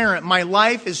transparent. My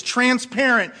life is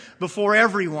transparent before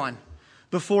everyone.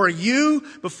 Before you,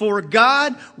 before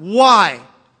God. Why?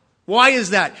 Why is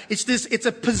that? It's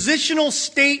a positional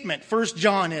statement. 1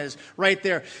 John is right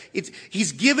there.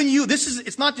 He's given you,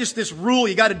 it's not just this rule,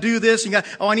 you got to do this,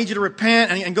 I need you to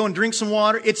repent and go and drink some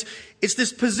water. It's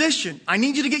this position. I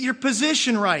need you to get your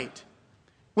position right.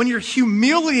 When you're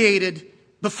humiliated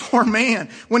before man,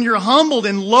 when you're humbled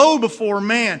and low before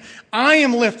man, I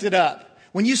am lifted up.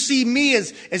 When you see me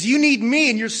as you need me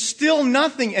and you're still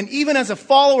nothing, and even as a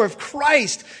follower of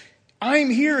Christ, I'm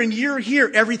here and you're here,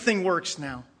 everything works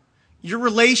now. Your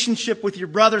relationship with your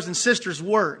brothers and sisters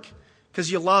work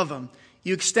because you love them.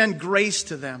 You extend grace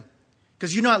to them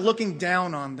because you're not looking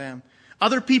down on them.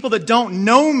 Other people that don't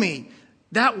know me,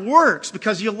 that works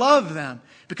because you love them,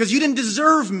 because you didn't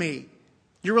deserve me.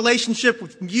 Your relationship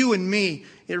with you and me,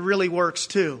 it really works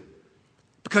too.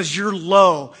 Because you're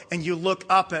low and you look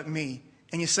up at me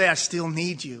and you say, I still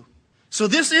need you. So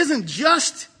this isn't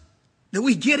just that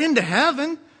we get into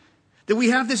heaven, that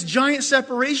we have this giant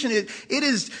separation. It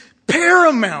is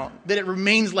paramount that it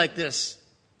remains like this.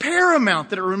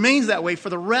 Paramount that it remains that way for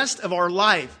the rest of our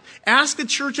life. Ask the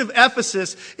church of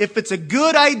Ephesus if it's a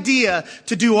good idea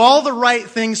to do all the right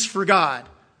things for God.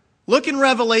 Look in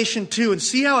Revelation 2 and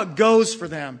see how it goes for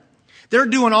them. They're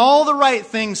doing all the right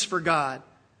things for God.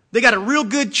 They got a real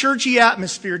good churchy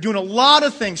atmosphere, doing a lot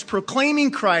of things,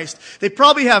 proclaiming Christ. They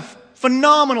probably have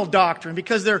phenomenal doctrine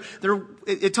because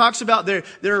it talks about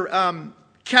they're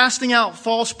casting out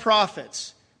false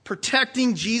prophets,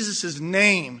 protecting Jesus'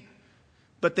 name,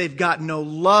 but they've got no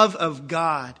love of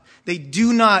God. They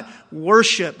do not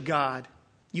worship God.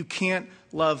 You can't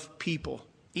love people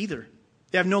either.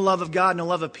 They have no love of God, no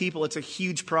love of people. It's a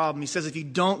huge problem. He says, if you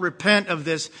don't repent of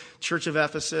this, church of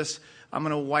Ephesus, I'm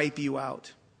going to wipe you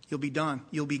out. You'll be done.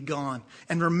 You'll be gone.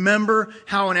 And remember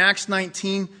how in Acts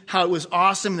 19, how it was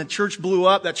awesome. The church blew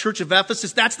up. That church of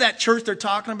Ephesus, that's that church they're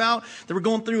talking about. That we're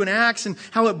going through in Acts and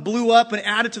how it blew up and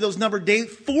added to those numbered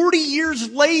days. 40 years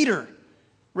later,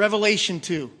 Revelation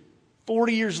 2.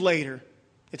 40 years later,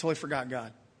 they totally forgot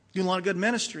God. Doing a lot of good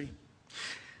ministry.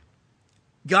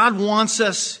 God wants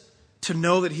us to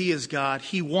know that He is God.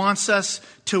 He wants us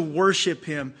to worship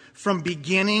Him from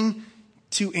beginning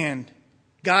to end.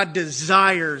 God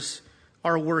desires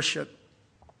our worship.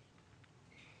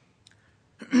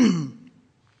 Well,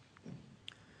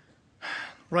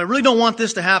 I really don't want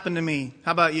this to happen to me.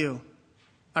 How about you?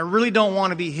 I really don't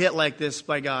want to be hit like this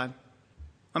by God.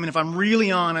 I mean, if I'm really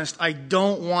honest, I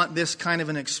don't want this kind of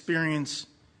an experience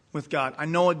with God. I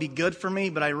know it'd be good for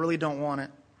me, but I really don't want it.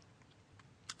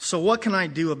 So what can I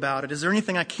do about it? Is there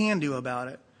anything I can do about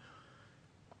it?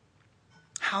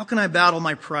 How can I battle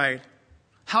my pride?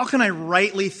 How can I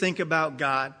rightly think about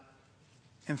God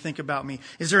and think about me?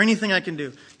 Is there anything I can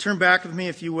do? Turn back with me,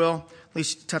 if you will. At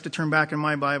least you have to turn back in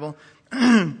my Bible.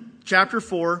 Chapter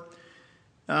 4,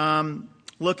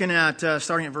 looking at,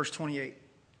 starting at verse 28.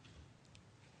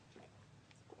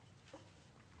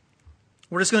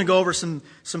 We're just going to go over some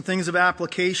things of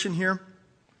application here.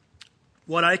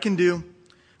 What I can do,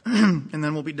 and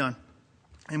then we'll be done.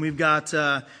 And we've got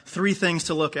 3 things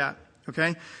to look at.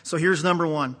 Okay? So here's number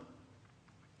 1.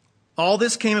 All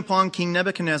this came upon King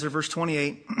Nebuchadnezzar, verse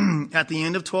 28. At the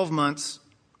end of 12 months,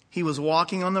 he was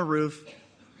walking on the roof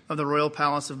of the royal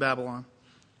palace of Babylon.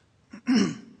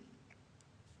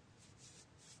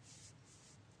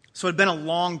 So it had been a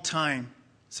long time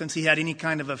since he had any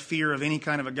kind of a fear of any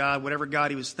kind of a God, whatever God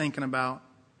he was thinking about.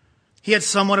 He had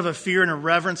somewhat of a fear and a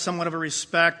reverence, somewhat of a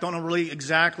respect. Don't know really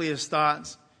exactly his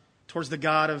thoughts towards the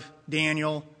God of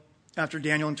Daniel after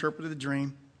Daniel interpreted the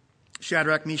dream.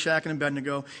 Shadrach, Meshach, and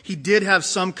Abednego. He did have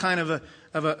some kind of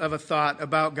a thought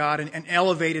about God and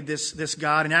elevated this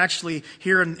God. And actually,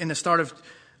 here in the start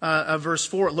of verse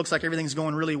 4, it looks like everything's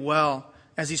going really well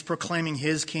as he's proclaiming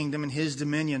his kingdom and his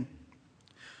dominion.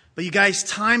 But you guys,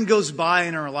 time goes by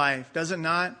in our life, does it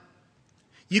not?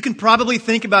 You can probably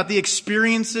think about the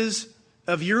experiences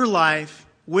of your life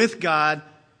with God.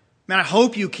 Man, I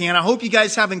hope you can. I hope you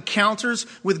guys have encounters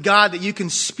with God that you can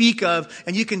speak of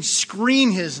and you can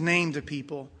scream His name to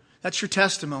people. That's your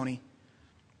testimony.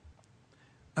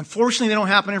 Unfortunately, they don't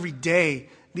happen every day.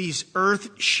 These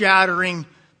earth-shattering,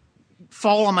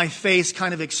 fall-on-my-face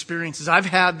kind of experiences. I've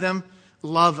had them,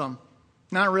 love them.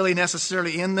 Not really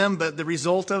necessarily in them, but the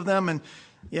result of them. And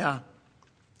yeah,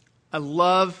 I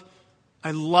love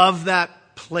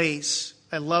that place.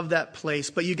 I love that place.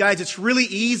 But you guys, it's really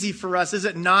easy for us, is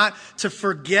it not, to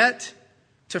forget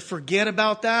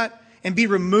about that and be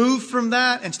removed from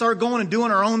that and start going and doing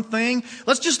our own thing.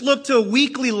 Let's just look to a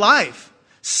weekly life.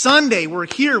 Sunday, we're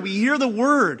here. We hear the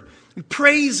Word. We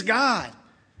praise God.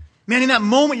 Man, in that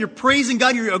moment, you're praising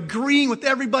God. You're agreeing with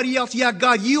everybody else. Yeah,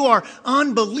 God, you are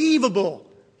unbelievable.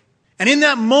 And in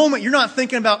that moment, you're not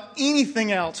thinking about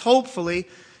anything else, hopefully.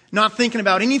 Not thinking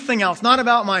about anything else. Not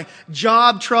about my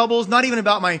job troubles. Not even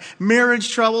about my marriage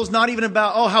troubles. Not even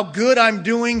about, how good I'm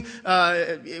doing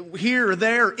here or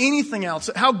there. Or anything else.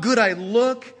 How good I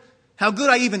look. How good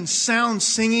I even sound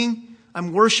singing.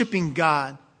 I'm worshiping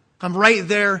God. I'm right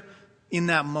there in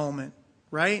that moment.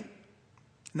 Right?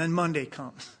 And then Monday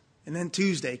comes. And then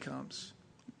Tuesday comes.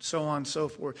 So on and so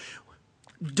forth.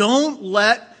 Don't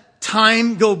let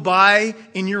time go by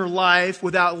in your life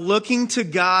without looking to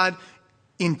God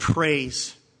in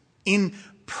praise. In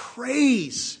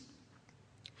praise.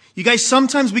 You guys,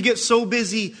 sometimes we get so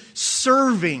busy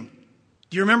serving.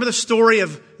 Do you remember the story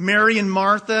of Mary and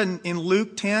Martha in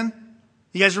Luke 10?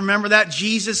 You guys remember that?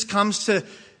 Jesus comes to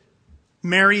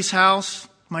Mary's house.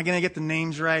 Am I going to get the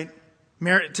names right?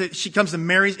 She comes to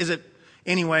Mary's. Is it?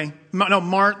 Anyway. No,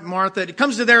 Martha. It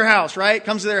comes to their house, right?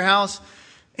 Comes to their house.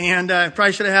 And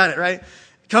probably should have had it, right?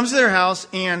 comes to their house,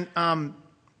 and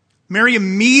Mary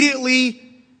immediately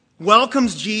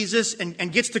welcomes Jesus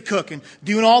and gets to cook and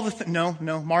doing all the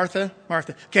No, Martha.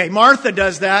 Okay, Martha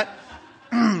does that.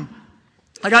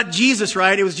 I got Jesus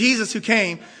right. It was Jesus who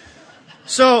came.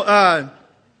 So,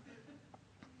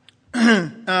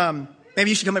 maybe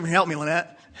you should come over and help me,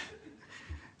 Lynette.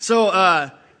 So,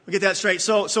 we'll get that straight.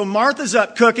 So Martha's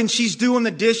up cooking. She's doing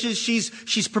the dishes.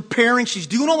 She's preparing. She's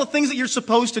doing all the things that you're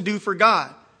supposed to do for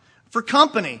God, for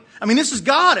company. I mean, this is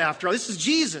God after all. This is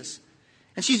Jesus.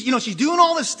 And she's doing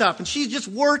all this stuff, and she's just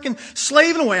working,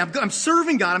 slaving away. I'm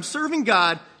serving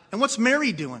God. And what's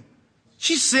Mary doing?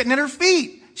 She's sitting at her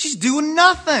feet. She's doing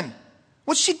nothing.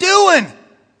 What's she doing?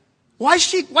 Why is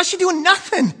she doing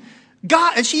nothing?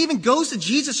 God, and she even goes to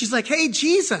Jesus. She's like, hey,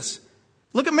 Jesus,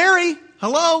 look at Mary.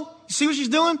 Hello? You see what she's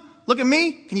doing? Look at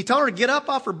me. Can you tell her to get up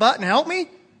off her butt and help me?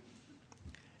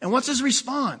 And what's his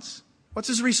response?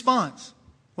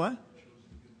 What?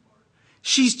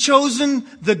 She's chosen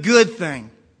the good thing.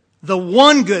 The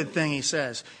one good thing, he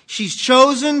says. She's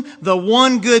chosen the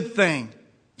one good thing.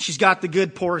 She's got the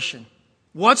good portion.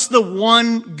 What's the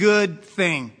one good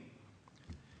thing?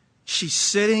 She's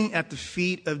sitting at the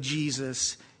feet of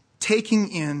Jesus, taking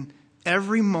in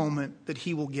every moment that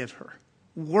he will give her,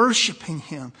 worshiping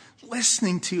him,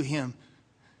 listening to him.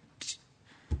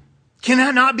 Can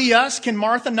that not be us? Can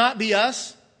Martha not be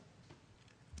us?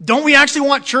 Don't we actually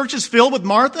want churches filled with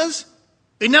Marthas?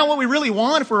 Isn't that what we really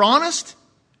want, if we're honest?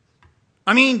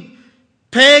 I mean,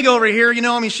 Peg over here,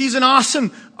 she's an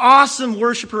awesome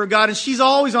worshiper of God, and she's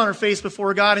always on her face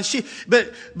before God. And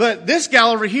but this gal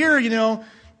over here,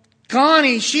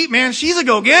 Connie, she's a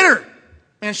go-getter.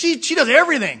 Man, she does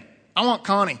everything. I want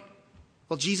Connie.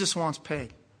 Well, Jesus wants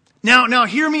Peg. Now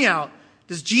hear me out.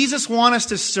 Does Jesus want us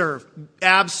to serve?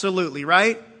 Absolutely,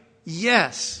 right?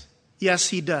 Yes. Yes,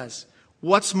 he does.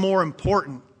 What's more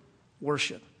important?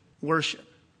 Worship. Worship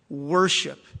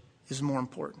is more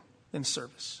important than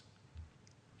service.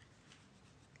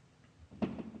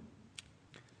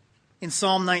 In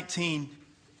Psalm 19,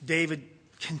 David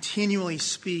continually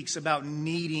speaks about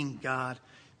needing God,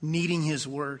 needing his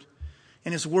word.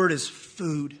 And his word is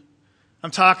food.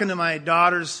 I'm talking to my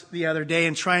daughters the other day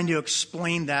and trying to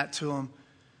explain that to them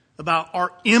about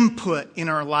our input in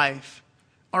our life.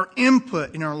 Our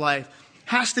input in our life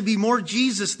has to be more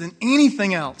Jesus than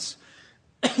anything else.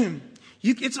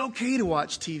 It's okay to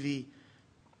watch TV.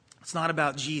 It's not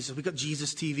about Jesus. We got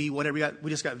Jesus TV, whatever we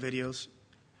just got videos.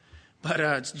 But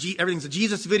everything's a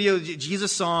Jesus video,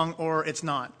 Jesus song, or it's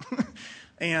not.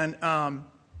 And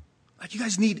you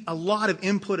guys need a lot of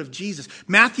input of Jesus.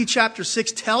 Matthew chapter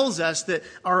 6 tells us that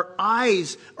our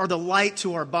eyes are the light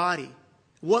to our body.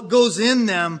 What goes in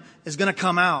them is going to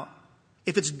come out.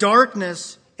 If it's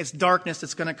darkness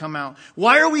that's going to come out.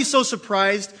 Why are we so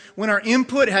surprised when our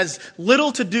input has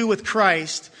little to do with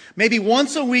Christ? Maybe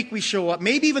once a week we show up,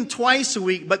 maybe even twice a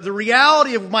week, but the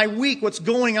reality of my week, what's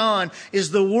going on, is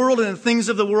the world and the things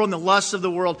of the world and the lusts of the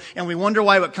world, and we wonder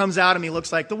why what comes out of me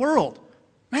looks like the world.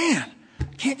 Man,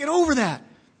 can't get over that.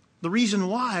 The reason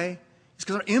why is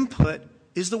because our input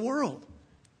is the world.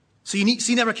 So you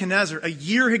see Nebuchadnezzar, a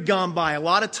year had gone by, a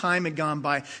lot of time had gone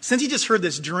by, since he just heard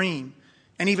this dream.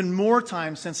 And even more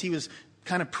time since he was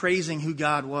kind of praising who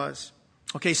God was.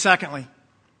 Okay, secondly,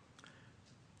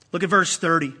 look at verse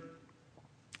 30.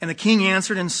 And the king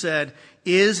answered and said,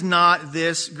 is not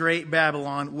this great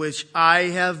Babylon, which I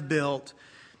have built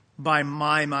by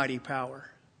my mighty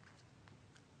power?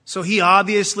 So he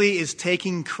obviously is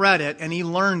taking credit, and he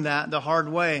learned that the hard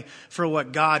way, for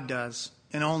what God does,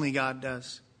 and only God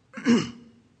does.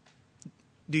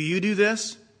 Do you do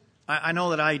this? I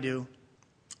know that I do.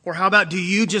 Or how about, do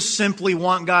you just simply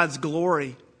want God's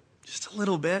glory? Just a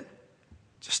little bit.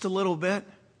 Just a little bit.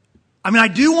 I mean, I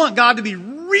do want God to be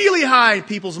really high in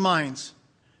people's minds.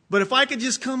 But if I could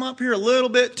just come up here a little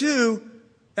bit too,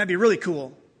 that'd be really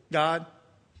cool, God.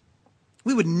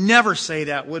 We would never say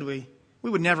that, would we? We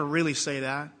would never really say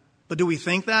that. But do we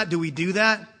think that? Do we do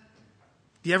that?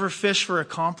 Do you ever fish for a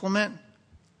compliment? Do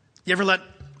you ever let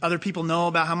other people know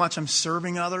about how much I'm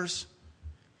serving others?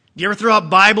 Do you ever throw out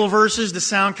Bible verses to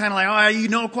sound kind of like, oh, you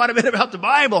know quite a bit about the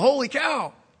Bible. Holy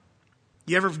cow.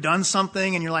 You ever done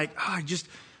something and you're like, oh,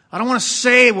 I don't want to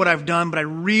say what I've done, but I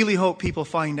really hope people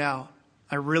find out.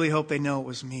 I really hope they know it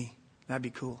was me. That'd be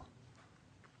cool.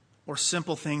 Or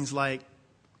simple things like,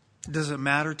 does it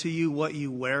matter to you what you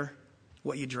wear,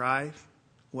 what you drive,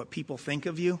 what people think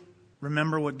of you?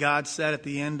 Remember what God said at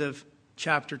the end of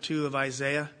chapter 2 of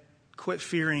Isaiah? Quit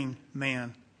fearing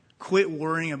man. Quit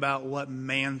worrying about what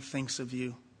man thinks of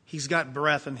you. He's got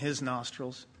breath in his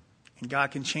nostrils, and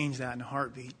God can change that in a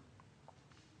heartbeat.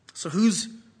 So who's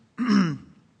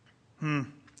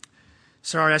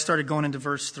Sorry, I started going into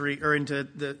verse 3, or into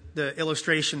the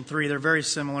illustration 3. They're very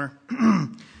similar.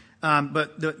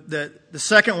 But the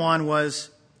second one was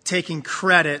taking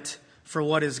credit for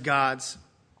what is God's.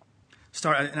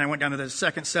 And I went down to the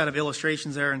second set of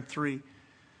illustrations there in 3.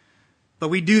 But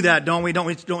we do that, don't we? Don't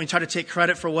we try to take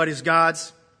credit for what is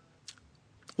God's?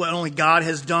 What only God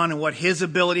has done and what His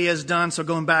ability has done. So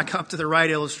going back up to the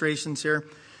right illustrations here.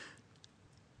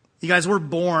 You guys, we're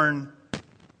born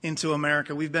into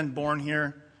America. We've been born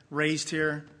here, raised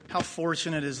here. How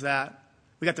fortunate is that?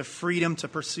 We got the freedom to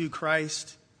pursue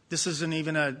Christ. This isn't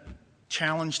even a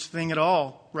challenged thing at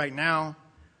all right now.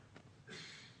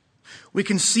 We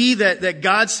can see that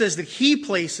God says that He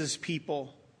places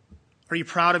people. Are you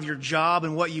proud of your job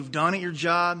and what you've done at your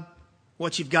job?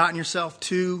 What you've gotten yourself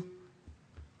to?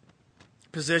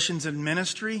 Positions in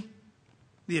ministry?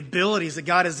 The abilities that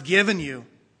God has given you?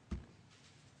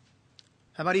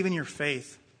 How about even your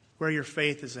faith? Where your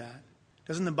faith is at?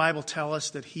 Doesn't the Bible tell us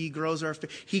that He grows our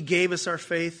faith? He gave us our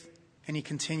faith, and He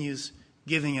continues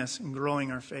giving us and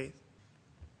growing our faith.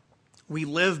 We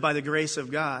live by the grace of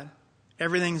God.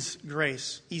 Everything's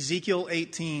grace. Ezekiel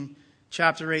 18,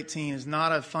 chapter 18, is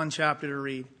not a fun chapter to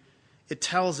read. It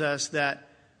tells us that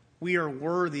we are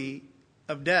worthy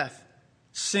of death.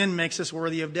 Sin makes us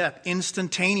worthy of death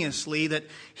instantaneously, that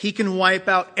He can wipe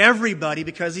out everybody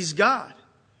because He's God,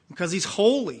 because He's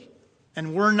holy,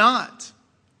 and we're not.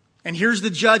 And here's the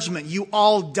judgment. You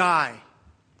all die.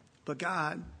 But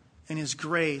God, in His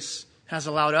grace, has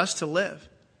allowed us to live.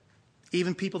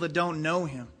 Even people that don't know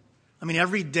Him. I mean,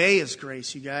 every day is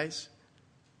grace, you guys.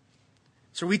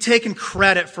 So are we taking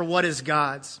credit for what is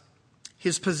God's?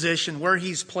 His position, where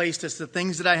He's placed us, the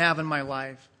things that I have in my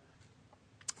life.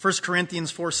 1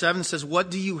 Corinthians 4:7 says,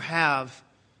 what do you have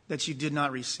that you did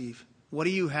not receive? What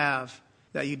do you have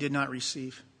that you did not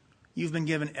receive? You've been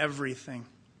given everything.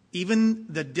 Even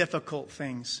the difficult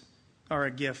things are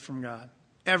a gift from God.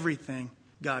 Everything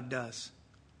God does.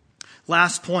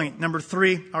 Last point, number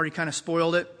 3. Already kind of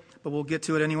spoiled it, but we'll get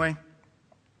to it anyway.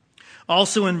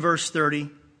 Also in verse 30,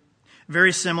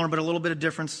 very similar, but a little bit of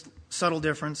difference, subtle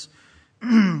difference.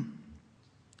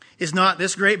 Is not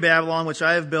this great Babylon, which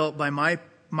I have built by my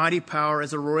mighty power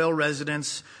as a royal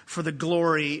residence for the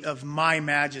glory of my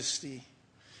majesty.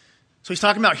 So he's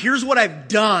talking about, here's what I've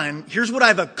done, here's what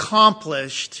I've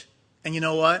accomplished, and you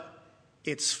know what?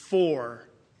 It's for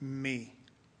me.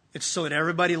 It's so that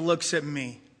everybody looks at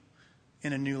me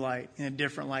in a new light, in a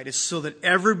different light. It's so that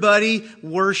everybody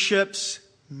worships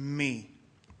me.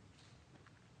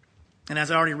 And as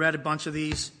I already read a bunch of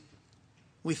these,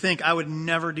 we think, I would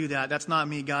never do that. That's not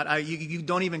me, God. You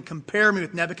don't even compare me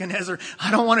with Nebuchadnezzar.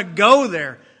 I don't want to go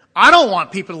there. I don't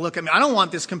want people to look at me. I don't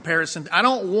want this comparison. I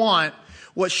don't want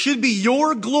what should be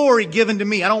your glory given to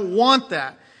me. I don't want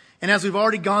that. And as we've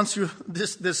already gone through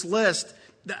this list,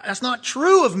 that's not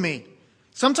true of me.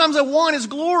 Sometimes I want His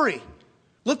glory.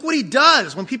 Look what He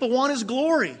does when people want His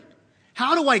glory.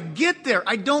 How do I get there?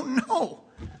 I don't know.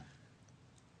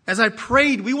 As I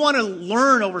prayed, we want to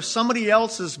learn over somebody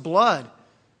else's blood.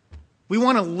 We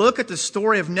want to look at the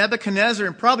story of Nebuchadnezzar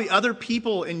and probably other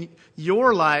people in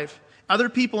your life, other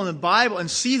people in the Bible, and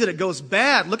see that it goes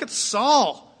bad. Look at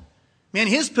Saul. Man,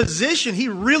 his position, he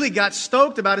really got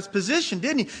stoked about his position,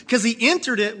 didn't he? Because he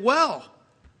entered it well.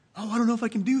 Oh, I don't know if I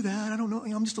can do that. I don't know.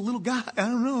 I'm just a little guy. I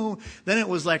don't know. Then it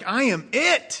was like, I am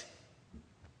it.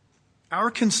 Our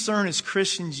concern as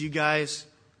Christians, you guys,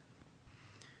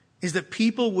 is that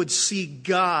people would see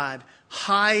God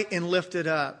high and lifted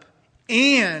up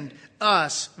and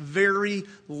us very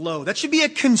low. That should be a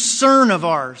concern of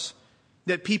ours,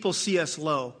 that people see us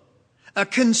low. A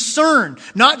concern.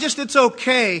 Not just it's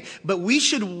okay, but we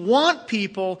should want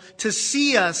people to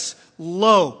see us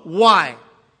low. Why?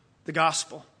 The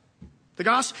gospel. The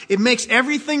gospel. It makes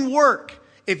everything work.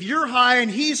 If you're high and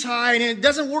he's high and it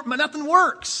doesn't work, nothing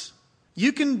works.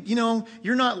 You can,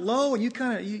 you're not low and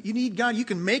you need God. You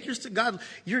can make God,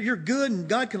 you're good and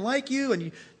God can like you.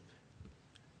 And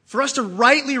for us to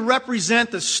rightly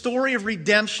represent the story of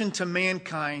redemption to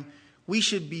mankind, we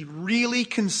should be really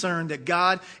concerned that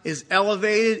God is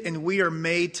elevated and we are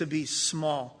made to be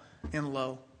small and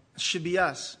low. It should be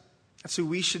us. That's who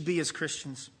we should be as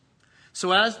Christians.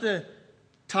 So as the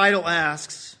title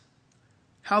asks,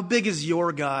 how big is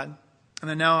your God? And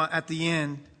then now at the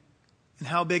end, and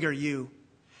how big are you?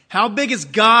 How big is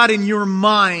God in your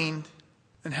mind?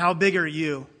 And how big are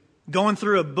you? Going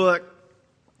through a book,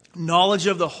 Knowledge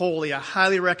of the Holy. I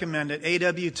highly recommend it.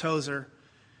 A.W. Tozer.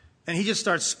 And he just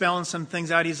starts spelling some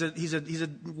things out. He's a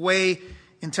way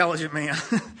intelligent man.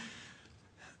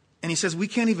 And he says, we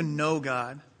can't even know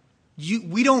God.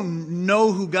 We don't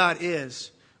know who God is.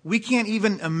 We can't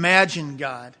even imagine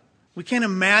God. We can't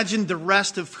imagine the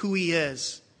rest of who he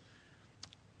is.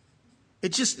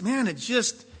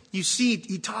 You see,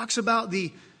 he talks about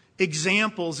the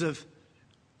examples of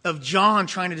John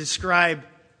trying to describe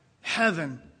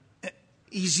heaven.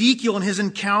 Ezekiel and his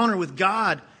encounter with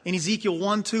God in Ezekiel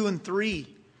 1, 2, and 3.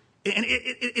 And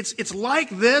it's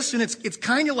like this, and it's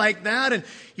kind of like that, and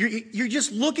you're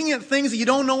just looking at things that you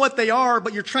don't know what they are,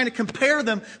 but you're trying to compare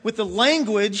them with the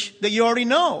language that you already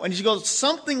know. And you go,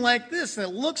 something like this, and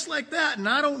it looks like that, and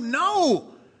I don't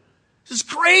know. This is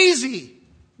crazy,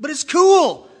 but it's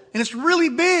cool, and it's really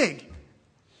big.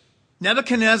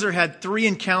 Nebuchadnezzar had 3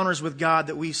 encounters with God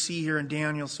that we see here in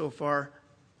Daniel so far.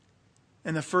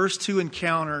 And the first 2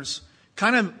 encounters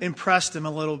kind of impressed him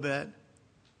a little bit.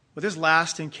 But this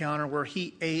last encounter where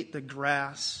he ate the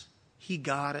grass, he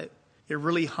got it. It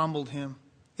really humbled him.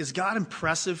 Is God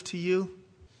impressive to you?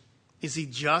 Is he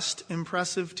just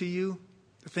impressive to you?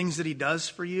 The things that he does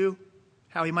for you?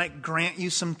 How he might grant you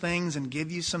some things and give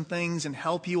you some things and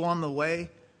help you on the way?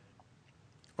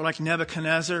 Or like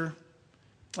Nebuchadnezzar,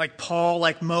 like Paul,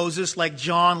 like Moses, like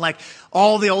John, like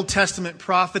all the Old Testament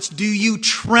prophets, do you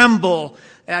tremble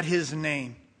at his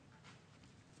name?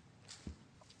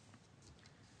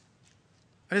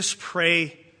 I just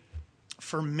pray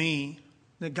for me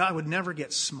that God would never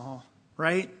get small,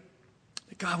 right?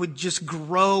 That God would just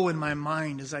grow in my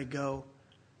mind as I go.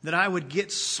 That I would get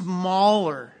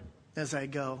smaller as I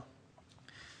go.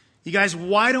 You guys,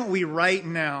 why don't we right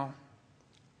now,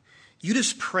 you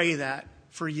just pray that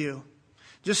for you.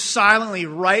 Just silently,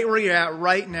 right where you're at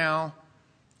right now.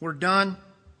 We're done.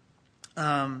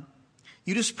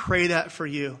 You just pray that for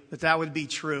you, that would be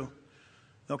true.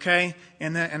 Okay?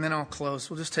 And then I'll close.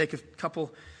 We'll just take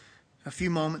a few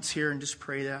moments here and just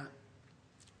pray that.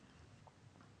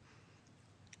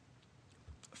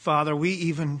 Father, we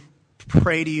even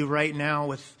pray to you right now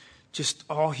with just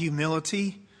all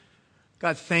humility.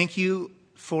 God, thank you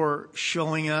for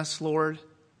showing us, Lord,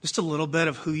 just a little bit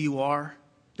of who you are.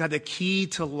 God, the key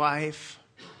to life,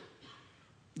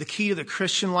 the key to the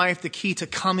Christian life, the key to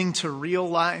coming to real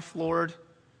life, Lord.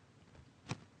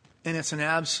 And it's an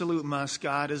absolute must,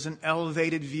 God, is an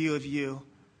elevated view of you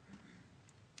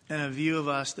and a view of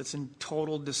us that's in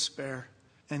total despair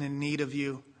and in need of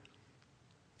you.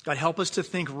 God, help us to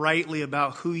think rightly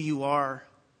about who you are.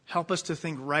 Help us to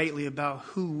think rightly about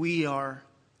who we are.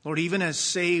 Lord, even as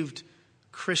saved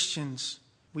Christians,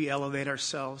 we elevate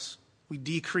ourselves. We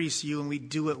decrease you and we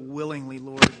do it willingly,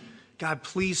 Lord. God,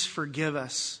 please forgive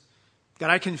us. God,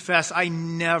 I confess I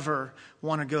never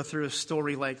want to go through a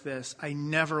story like this. I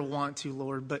never want to,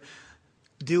 Lord, but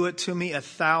do it to me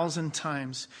 1,000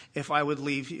 times if I would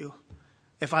leave you.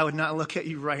 If I would not look at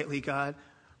you rightly, God.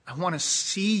 I want to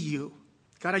see you.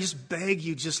 God, I just beg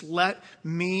you, just let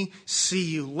me see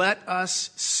you. Let us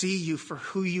see you for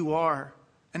who you are.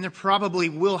 And there probably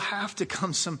will have to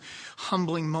come some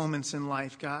humbling moments in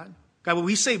life, God. God, when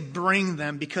we say bring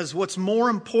them, because what's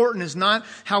more important is not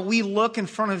how we look in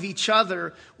front of each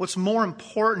other. What's more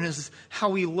important is how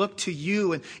we look to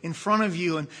you and in front of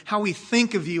you and how we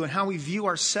think of you and how we view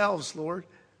ourselves, Lord.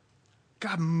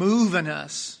 God, move in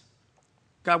us.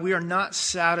 God, we are not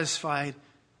satisfied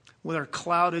with our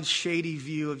clouded, shady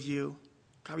view of you.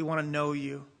 God, we want to know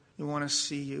you. We want to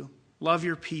see you. Love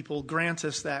your people. Grant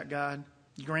us that, God.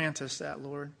 Grant us that,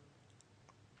 Lord.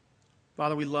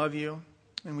 Father, we love you.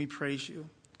 And we praise you.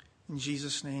 In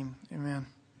Jesus' name, amen.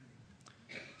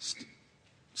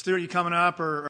 Stuart, you coming up or...